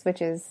always,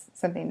 which is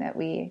something that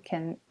we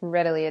can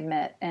readily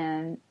admit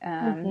and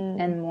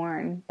and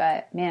mourn.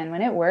 But man,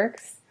 when it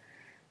works,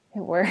 it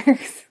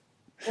works.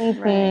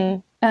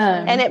 Right.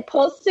 And it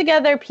pulls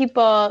together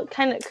people,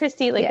 kind of,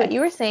 Christy, like what you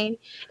were saying,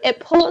 it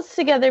pulls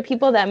together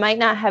people that might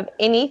not have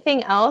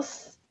anything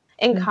else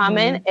in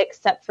common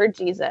except for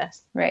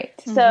Jesus. Right.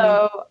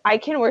 So I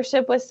can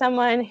worship with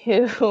someone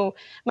who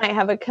might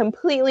have a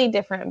completely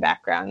different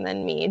background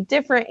than me,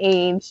 different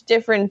age,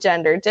 different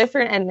gender,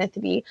 different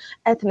ethnicity.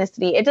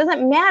 It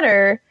doesn't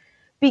matter,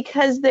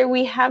 because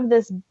we have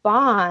this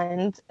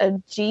bond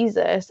of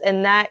Jesus,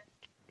 and that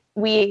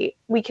we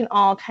can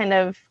all kind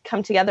of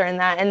come together in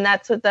that. And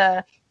that's what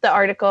the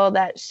article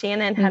that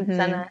Shannon had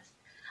sent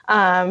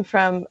us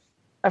from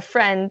a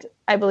friend,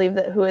 I believe,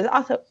 that who is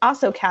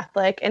also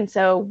Catholic. And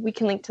so we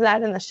can link to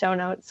that in the show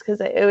notes, because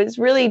it was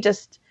really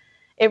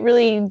it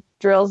really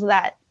drills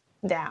that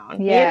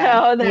down.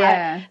 Yeah.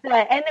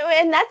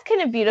 And that's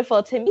kind of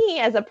beautiful to me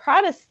as a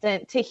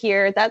Protestant to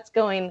hear that's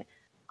going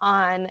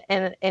on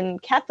in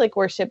Catholic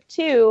worship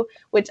too,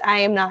 which I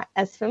am not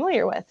as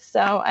familiar with.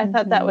 So I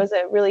thought that was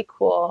a really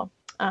cool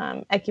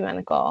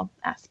ecumenical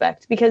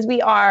aspect, because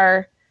we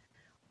are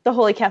the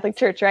Holy Catholic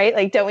Church, right?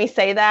 Like, don't we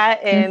say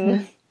that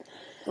in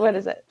what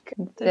is it?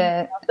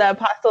 The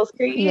Apostles'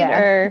 Creed?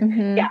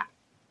 Yeah.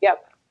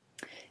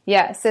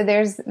 Yep. So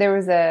there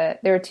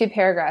were two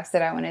paragraphs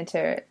that I wanted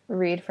to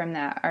read from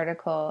that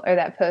article, or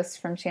that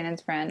post from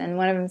Shannon's friend. And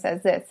one of them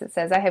says this. It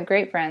says, "I have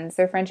great friends.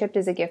 Their friendship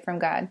is a gift from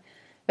God.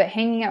 But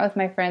hanging out with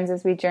my friends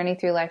as we journey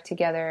through life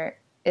together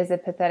is a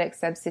pathetic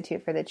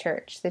substitute for the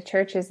church. The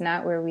church is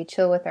not where we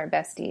chill with our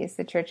besties.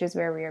 The church is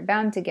where we are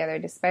bound together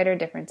despite our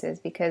differences,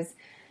 because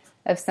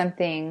of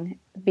something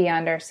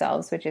beyond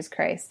ourselves, which is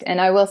Christ." And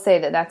I will say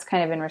that that's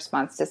kind of in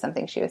response to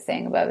something she was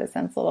saying above. It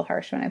sounds a little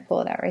harsh when I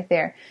pull it out right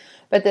there.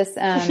 But this,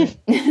 I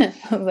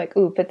was like,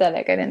 ooh,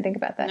 pathetic. I didn't think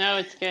about that. No,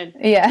 it's good.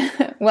 Yeah.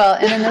 Well,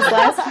 and then this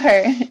last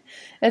part,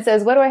 it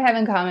says, "What do I have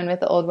in common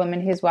with the old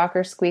woman whose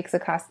walker squeaks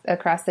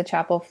across the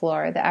chapel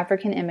floor, the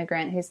African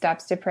immigrant who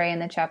stops to pray in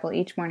the chapel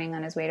each morning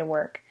on his way to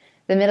work,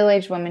 the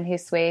middle-aged woman who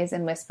sways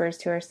and whispers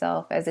to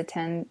herself as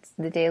attends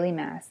the daily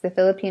mass, the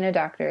Filipino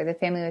doctor, the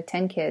family with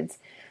 10 kids,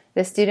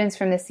 the students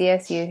from the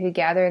CSU who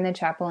gather in the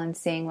chapel and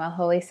sing while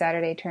Holy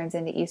Saturday turns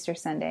into Easter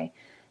Sunday,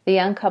 the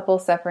young couple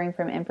suffering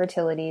from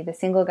infertility, the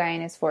single guy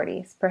in his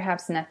 40s,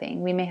 perhaps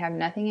nothing. We may have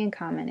nothing in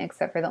common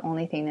except for the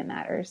only thing that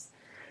matters."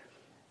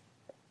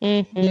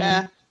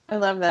 Yeah, I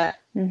love that.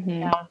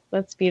 Yeah,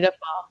 that's beautiful.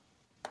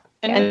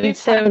 And we've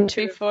talked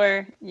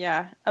before,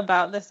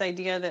 about this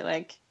idea that,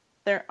 like,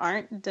 there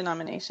aren't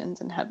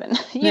denominations in heaven.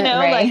 You know,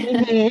 right.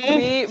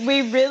 Like,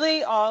 we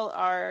really all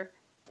are.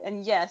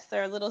 And yes,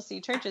 there are little C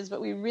churches, but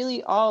we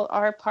really all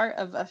are part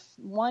of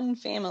one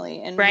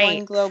family and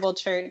one global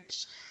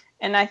church.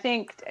 And I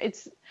think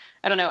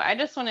I don't know, I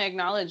just want to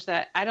acknowledge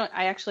that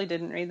I actually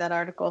didn't read that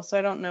article, so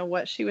I don't know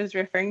what she was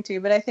referring to,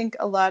 but I think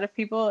a lot of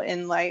people,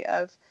 in light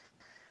of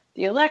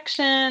the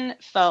election,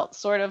 felt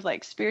sort of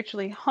like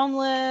spiritually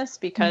homeless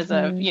because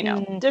of,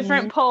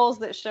 different polls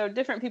that showed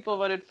different people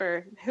voted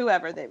for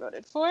whoever they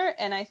voted for.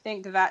 And I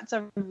think that's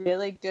a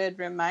really good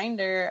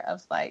reminder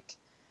of, like,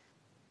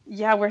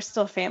 yeah, we're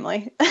still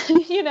family,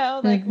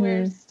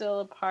 we're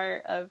still a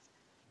part of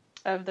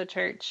the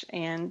church.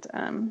 And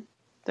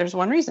there's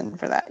one reason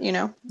for that,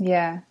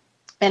 Yeah.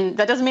 And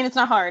that doesn't mean it's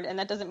not hard. And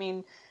that doesn't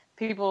mean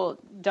people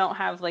don't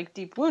have, like,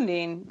 deep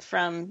wounding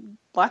from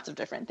lots of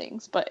different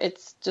things. But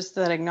it's just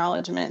that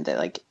acknowledgement that,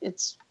 like,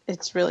 it's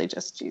really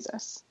just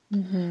Jesus.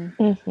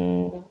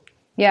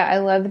 Yeah, I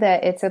love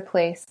that it's a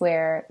place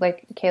where,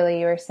 like Kayla,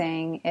 you were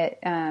saying, it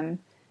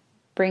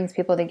brings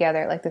people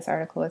together, like this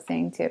article was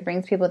saying too. It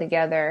brings people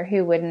together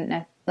who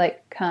wouldn't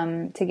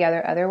come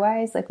together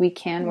otherwise. Like, we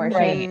can worship,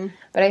 right.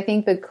 But I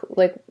think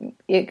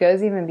it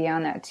goes even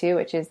beyond that too,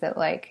 which is that,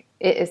 like,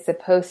 it is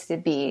supposed to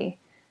be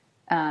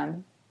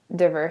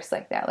diverse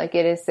like that. Like,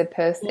 it is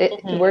supposed.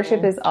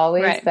 Worship is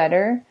always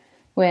better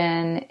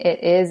when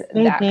it is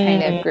that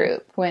kind of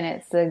group. When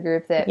it's the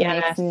group that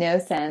makes no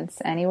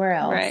sense anywhere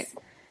else. Right.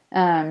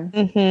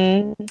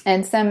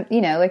 And some,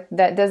 like,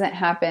 that doesn't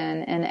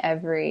happen in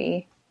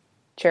every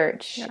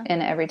church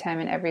and every time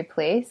in every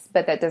place,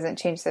 but that doesn't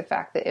change the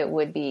fact that it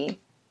would be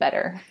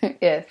better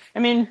if,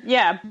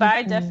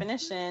 by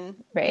definition,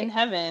 in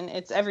heaven,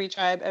 it's every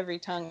tribe, every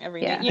tongue,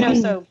 every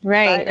so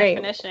by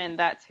definition,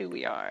 that's who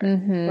we are.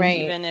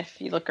 Even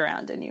if you look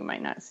around and you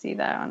might not see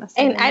that,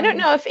 honestly. And I don't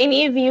know if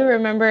any of you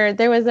remember,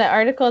 there was an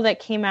article that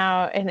came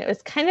out, and it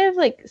was kind of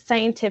like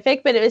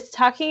scientific, but it was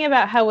talking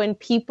about how when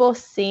people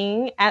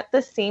sing at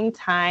the same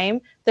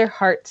time, their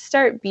hearts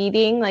start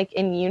beating, like,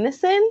 in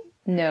unison.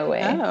 No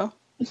way. Oh.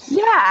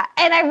 Yeah,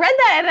 and I read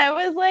that and I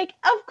was like,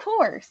 of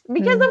course,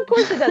 because of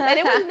course it does. And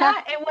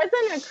it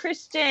wasn't a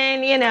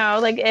Christian,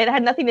 like, it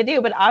had nothing to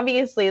do, but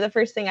obviously the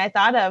first thing I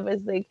thought of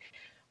is, like,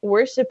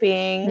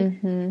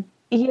 worshiping,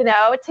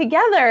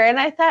 together. And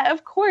I thought,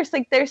 of course,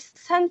 like, there's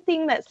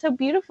something that's so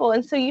beautiful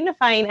and so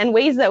unifying in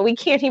ways that we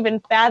can't even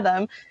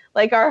fathom.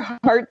 like our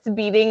hearts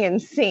beating in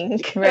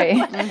sync. Right.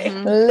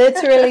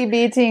 Literally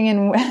beating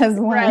in as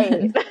one.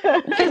 Right.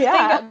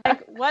 Yeah.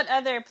 Like, what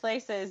other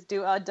places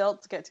do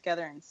adults get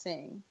together and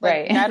sing?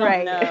 Right. I don't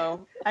Right.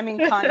 know. I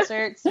mean,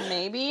 concerts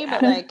maybe,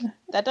 but like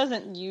that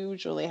doesn't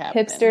usually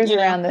happen. Hipsters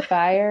around the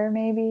fire,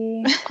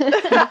 maybe.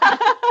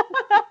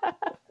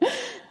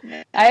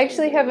 I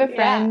actually have a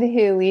friend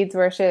who leads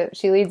worship.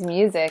 She leads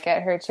music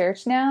at her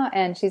church now,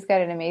 and she's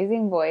got an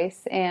amazing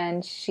voice,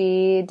 and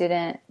she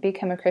didn't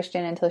become a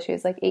Christian until she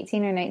was like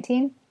 18 or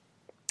 19,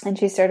 and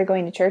she started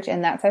going to church,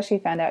 and that's how she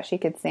found out she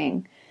could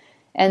sing.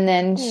 And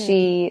then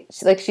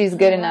she's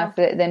good enough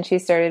that then she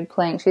started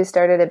playing. She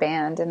started a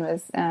band and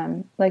was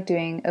like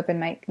doing open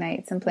mic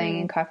nights and playing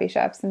in coffee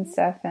shops and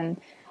stuff.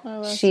 And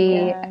she,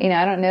 you know,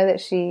 I don't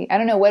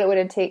know what it would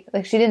have taken.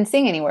 Like, she didn't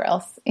sing anywhere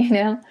else, you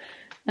know.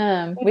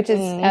 Which is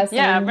as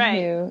someone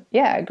who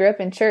grew up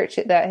in church,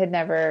 that had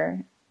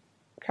never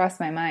crossed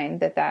my mind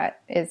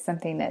that is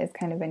something that is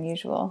kind of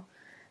unusual,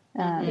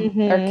 or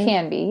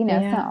can be, you know,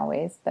 it's not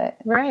always, but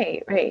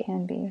right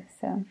can be.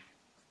 So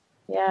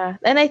yeah,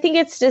 and I think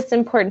it's just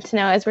important to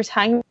know, as we're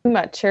talking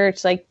about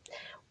church, like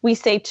we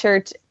say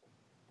church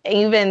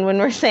even when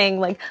we're saying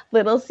like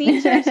Little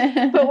C church,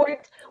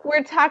 but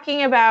we're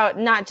talking about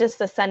not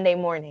just a Sunday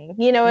morning,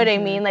 you know what I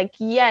mean? Like,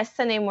 yes,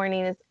 Sunday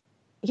morning is,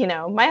 you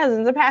know, my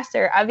husband's a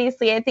pastor.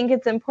 Obviously, I think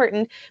it's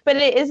important, but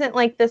it isn't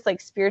like this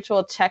like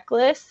spiritual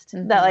checklist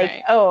that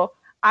like, oh,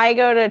 I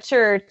go to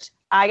church,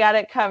 I got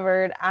it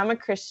covered, I'm a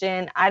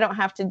Christian, I don't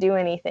have to do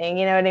anything.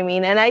 You know what I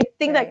mean? And I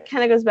think that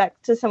kind of goes back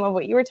to some of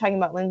what you were talking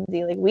about,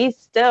 Lindsay. Like, we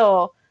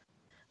still,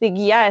 like,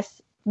 yes,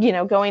 you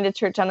know, going to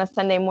church on a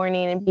Sunday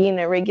morning and being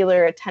a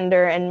regular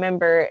attender and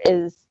member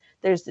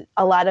there's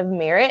a lot of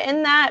merit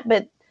in that,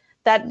 but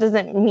that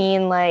doesn't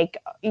mean like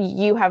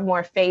you have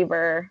more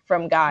favor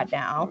from God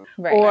now,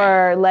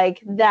 or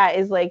like that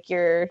is like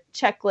your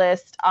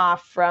checklist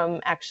off from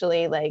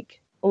actually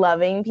like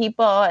loving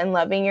people and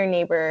loving your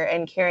neighbor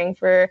and caring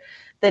for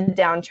the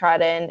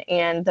downtrodden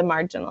and the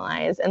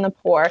marginalized and the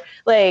poor.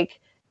 Like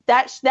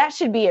that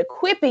should be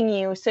equipping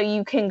you so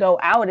you can go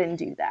out and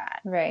do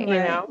that. Right. You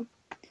know?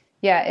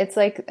 Yeah. It's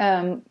like,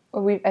 I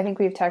think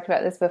we've talked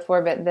about this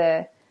before, but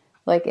the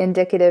like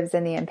indicatives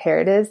and the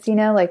imperatives, you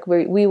know, like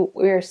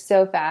we're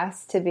so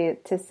fast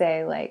to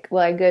say like,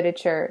 well, I go to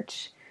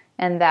church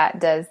and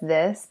that does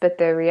this, but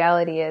the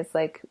reality is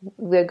like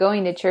the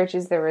going to church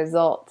is the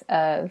result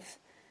of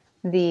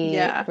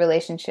the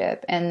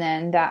relationship, and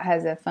then that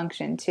has a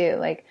function too.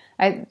 Like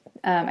I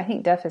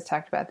think Duff has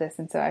talked about this,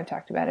 and so I've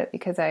talked about it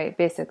because I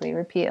basically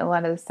repeat a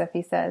lot of the stuff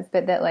he says,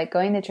 but that like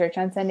going to church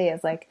on Sunday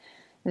is like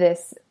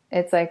this,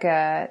 it's like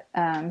a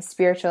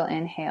spiritual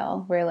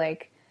inhale where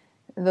like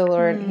the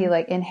Lord, he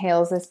like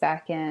inhales us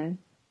back in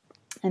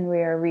and we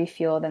are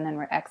refueled, and then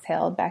we're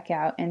exhaled back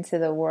out into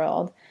the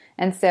world.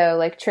 And so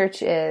like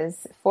church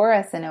is for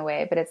us in a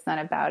way, but it's not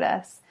about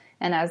us.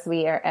 And as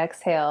we are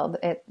exhaled,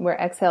 we're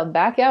exhaled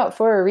back out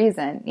for a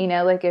reason. You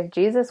know, like if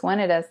Jesus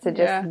wanted us to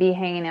just be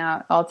hanging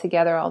out all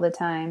together all the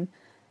time,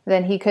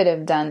 then he could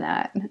have done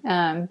that.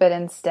 But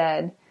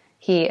instead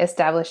he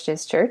established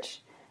his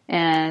church,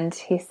 and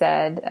he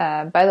said,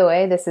 by the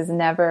way, this is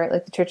never,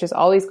 like, the church is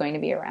always going to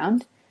be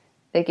around.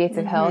 The gates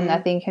of hell,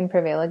 nothing can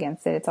prevail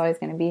against it. It's always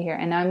going to be here.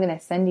 And now I'm going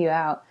to send you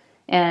out.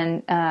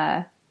 And,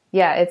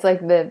 it's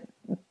like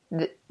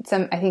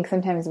I think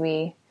sometimes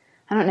I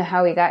don't know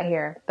how we got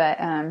here, but,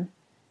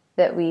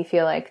 that we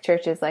feel like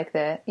church is like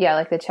the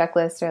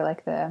checklist or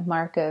like the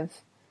mark of,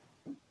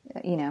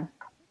 you know,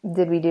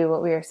 did we do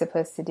what we were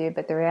supposed to do?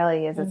 But the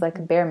reality is it's like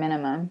a bare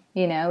minimum,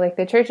 you know, like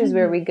the church is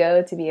where we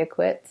go to be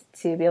equipped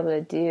to be able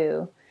to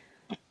do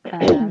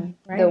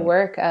the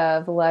work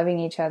of loving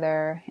each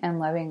other and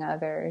loving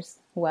others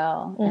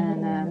well.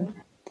 And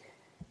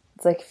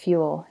it's like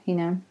fuel, you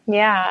know?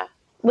 Yeah.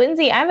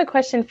 Lindsay, I have a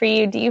question for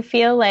you. Do you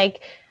feel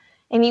like,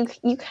 and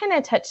you kind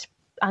of touched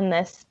on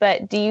this,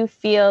 but do you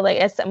feel like,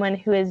 as someone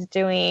who is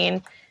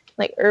doing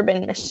like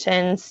urban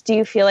missions, do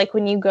you feel like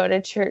when you go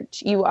to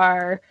church, you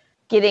are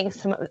getting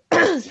some of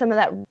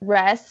that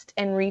rest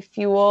and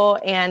refuel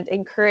and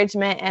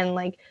encouragement and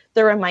like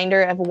the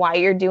reminder of why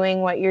you're doing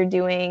what you're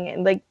doing?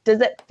 And like,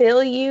 does it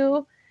fill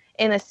you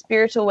in a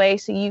spiritual way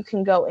so you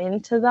can go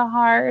into the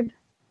hard?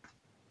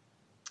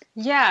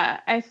 Yeah,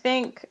 I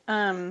think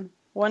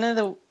one of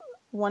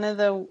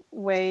the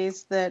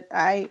ways that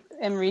I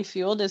am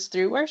refueled is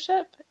through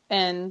worship,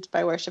 and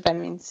by worship I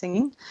mean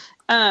singing.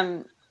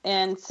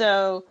 And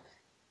so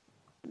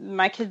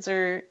my kids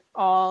are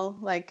all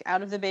like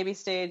out of the baby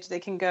stage. They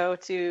can go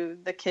to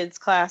the kids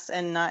class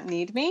and not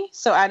need me,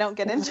 so I don't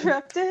get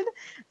interrupted.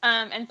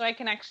 And so I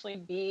can actually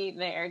be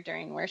there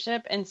during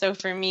worship. And so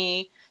for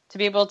me to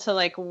be able to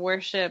like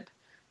worship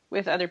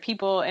with other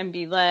people and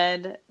be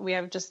led, we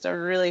have just a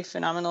really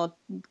phenomenal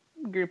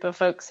group of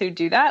folks who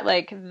do that.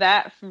 Like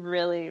that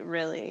really,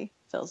 really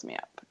fills me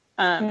up.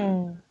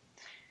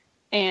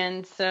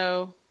 And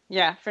so,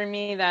 yeah, for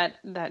me,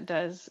 that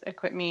does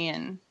equip me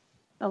and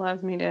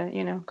allows me to,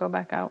 you know, go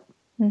back out.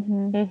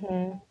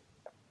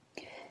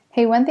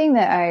 Hey, one thing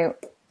that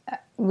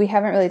we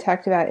haven't really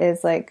talked about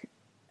is like,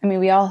 I mean,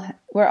 we all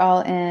we're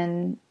all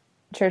in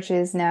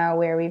churches now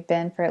where we've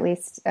been for at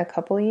least a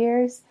couple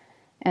years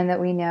and that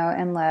we know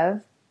and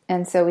love.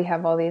 And so we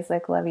have all these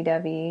like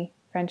lovey-dovey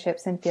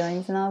friendships and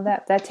feelings and all of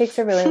that. That takes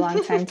a really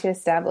long time to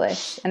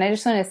establish. And I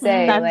just want to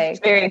say, that's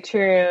like, very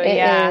true.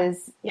 It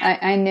is. Yeah.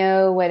 I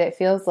know what it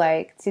feels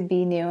like to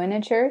be new in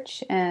a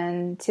church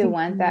and to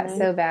want that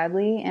so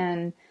badly.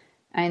 And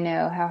I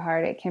know how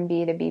hard it can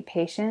be to be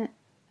patient.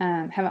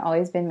 Haven't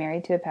always been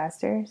married to a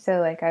pastor. So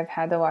like I've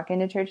had to walk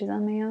into churches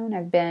on my own.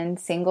 I've been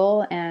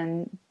single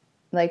and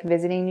like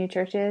visiting new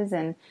churches.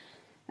 And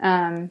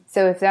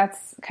so if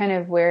that's kind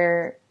of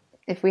where,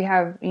 if we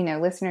have,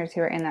 listeners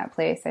who are in that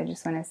place, I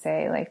just want to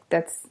say like,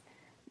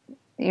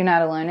 you're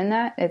not alone in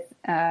that. It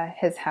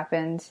has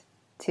happened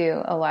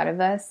to a lot of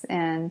us,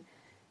 and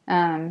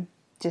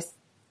just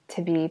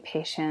to be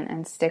patient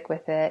and stick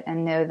with it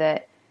and know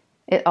that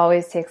it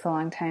always takes a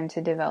long time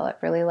to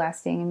develop really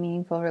lasting and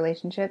meaningful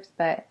relationships.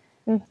 But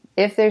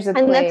if there's a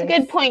place... And that's a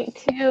good point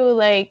too.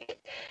 Like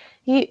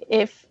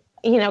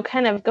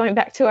kind of going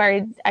back to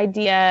our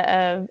idea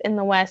of in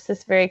the West,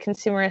 this very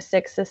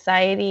consumeristic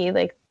society,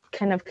 like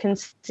kind of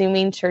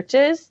consuming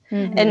churches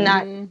and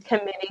not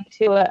committing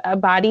to a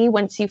body.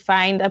 Once you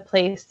find a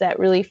place that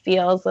really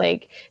feels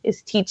like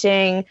is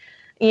teaching,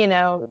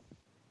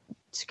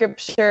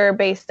 scripture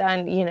based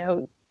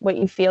on, what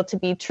you feel to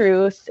be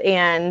truth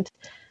and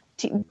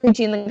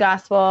preaching the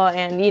gospel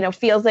and,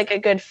 feels like a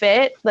good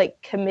fit, like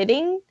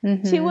committing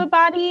to a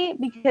body,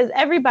 because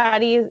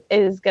everybody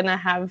is going to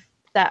have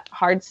that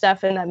hard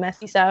stuff and that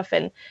messy stuff.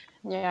 And,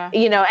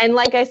 and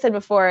like I said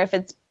before, if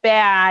it's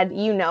bad,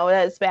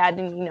 that it's bad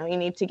and, you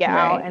need to get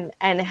out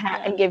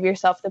and give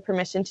yourself the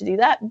permission to do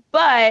that.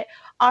 But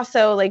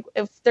also, like,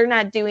 if they're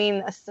not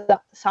doing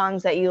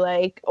songs that you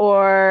like,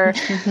 or,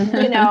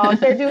 if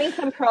they're doing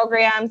some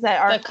programs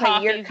that aren't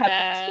quite your cup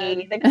of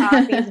tea, the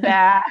coffee's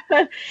bad.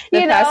 The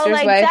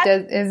pastor's wife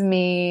is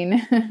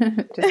mean.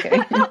 Just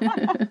kidding.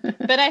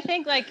 But I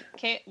think, like,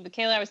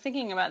 Kayla, I was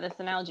thinking about this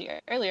analogy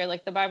earlier.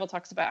 Like, the Bible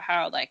talks about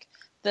how, like,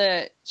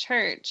 the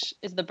church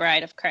is the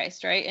bride of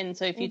Christ, right? And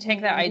so if you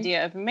take that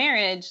idea of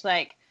marriage,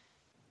 like,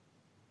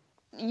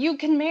 you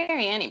can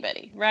marry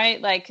anybody,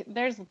 right? Like,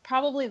 there's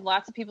probably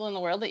lots of people in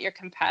the world that you're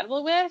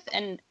compatible with.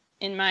 And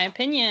in my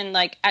opinion,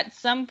 like, at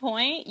some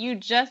point, you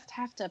just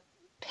have to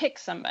pick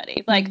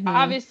somebody. Like,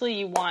 obviously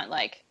you want,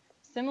 like,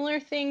 similar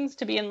things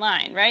to be in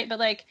line, right? But,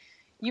 like,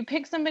 you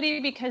pick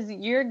somebody because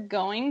you're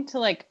going to,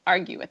 like,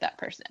 argue with that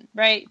person,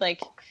 right?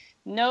 Like,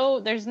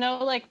 there's no,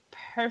 like,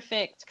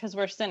 perfect, because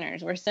we're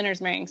sinners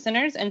marrying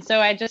sinners. And so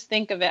I just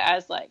think of it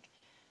as, like,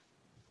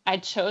 I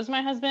chose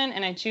my husband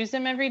and I choose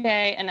him every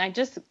day. And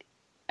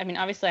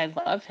obviously I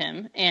love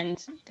him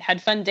and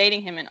had fun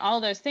dating him and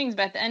all those things.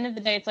 But at the end of the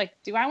day, it's like,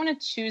 do I want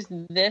to choose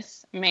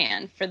this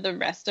man for the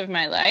rest of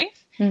my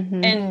life?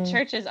 And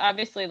church is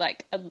obviously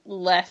like a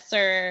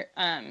lesser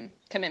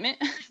commitment,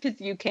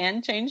 because you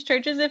can change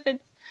churches if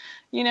it's,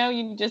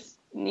 you just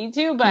need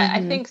to. But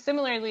I think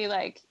similarly,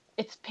 like,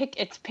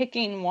 it's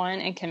picking one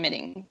and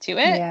committing to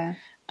it. Yeah.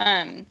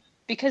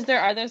 Because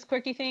there are those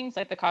quirky things,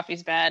 like the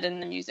coffee's bad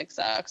and the music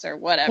sucks or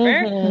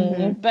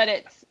whatever.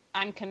 But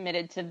I'm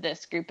committed to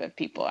this group of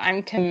people.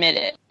 I'm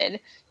committed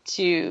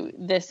to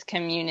this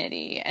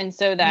community. And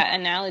so that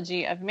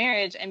analogy of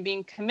marriage and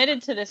being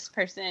committed to this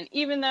person,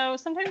 even though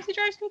sometimes he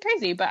drives me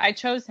crazy, but I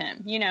chose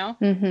him,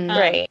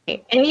 right.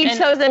 And you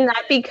chose him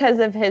not because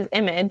of his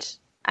image,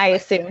 I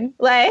assume.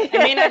 Like,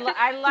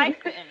 I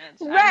like the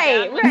image.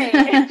 Right.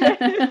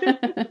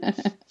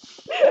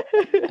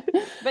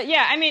 But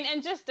yeah,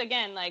 and just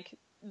again, like,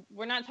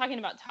 we're not talking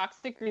about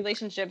toxic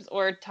relationships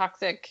or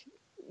toxic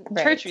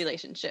church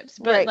relationships,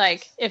 but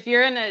like, if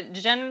you're in a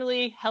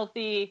generally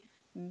healthy,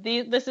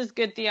 this is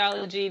good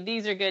theology,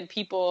 these are good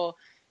people,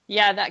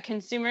 that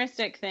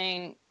consumeristic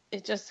thing,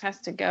 it just has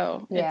to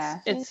go.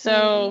 It's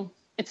so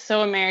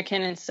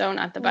American and so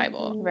not the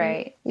Bible.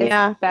 Right.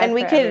 And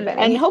we could,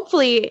 and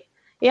hopefully,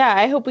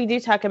 I hope we do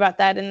talk about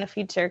that in the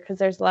future, because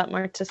there's a lot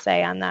more to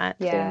say on that.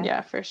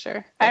 Yeah, for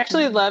sure. I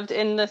actually loved,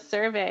 in the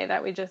survey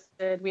that we just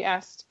did, we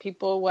asked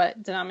people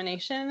what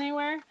denomination they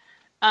were,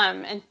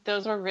 and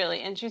those were really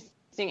interesting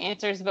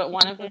answers. But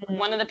one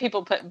of the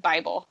people put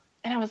Bible,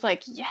 and I was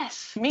like,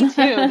 yes, me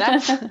too.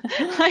 That's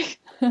like,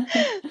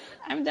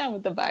 I'm down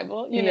with the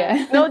Bible. You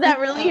know? No, that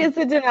really is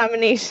a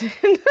denomination.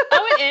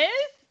 Oh, it is.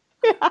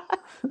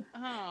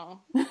 Oh,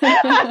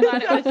 I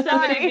thought it was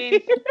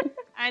somebody.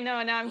 I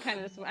know, now I'm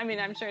kind of,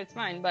 I'm sure it's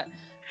fine, but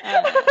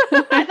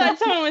I thought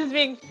someone was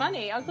being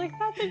funny. I was like,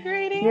 that's a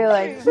great answer. You're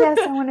like, yes,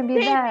 I want to be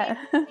that.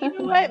 You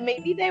know what?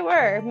 Maybe they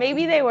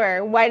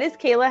were. Why does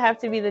Kayla have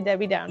to be the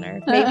Debbie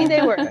Downer? Maybe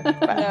they were.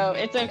 No,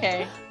 it's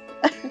okay.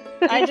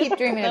 I keep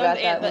dreaming about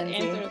that, The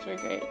Lindsay. answers were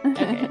great.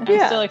 Okay,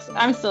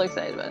 I'm still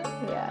excited about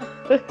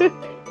it.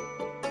 Yeah.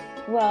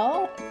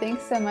 Well,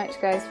 thanks so much,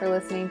 guys, for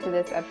listening to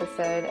this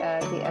episode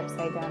of the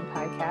Upside Down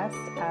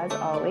Podcast. As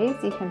always,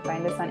 you can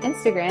find us on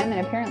Instagram,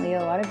 and apparently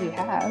a lot of you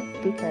have,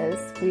 because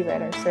we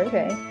read our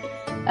survey.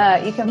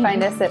 You can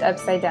find us at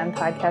Upside Down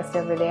Podcast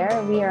over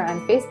there. We are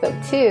on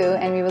Facebook, too,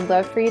 and we would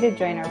love for you to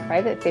join our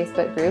private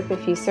Facebook group.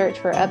 If you search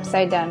for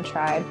Upside Down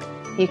Tribe,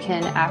 you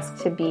can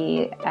ask to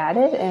be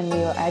added, and we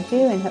will add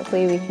you, and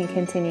hopefully we can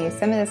continue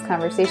some of this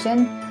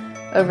conversation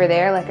over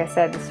there. Like I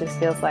said, this just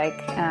feels like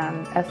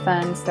a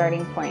fun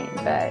starting point,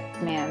 but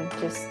man,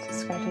 just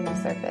scratching the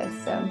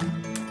surface. So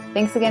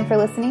thanks again for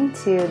listening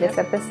to this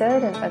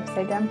episode of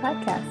Upside Down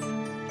Podcast.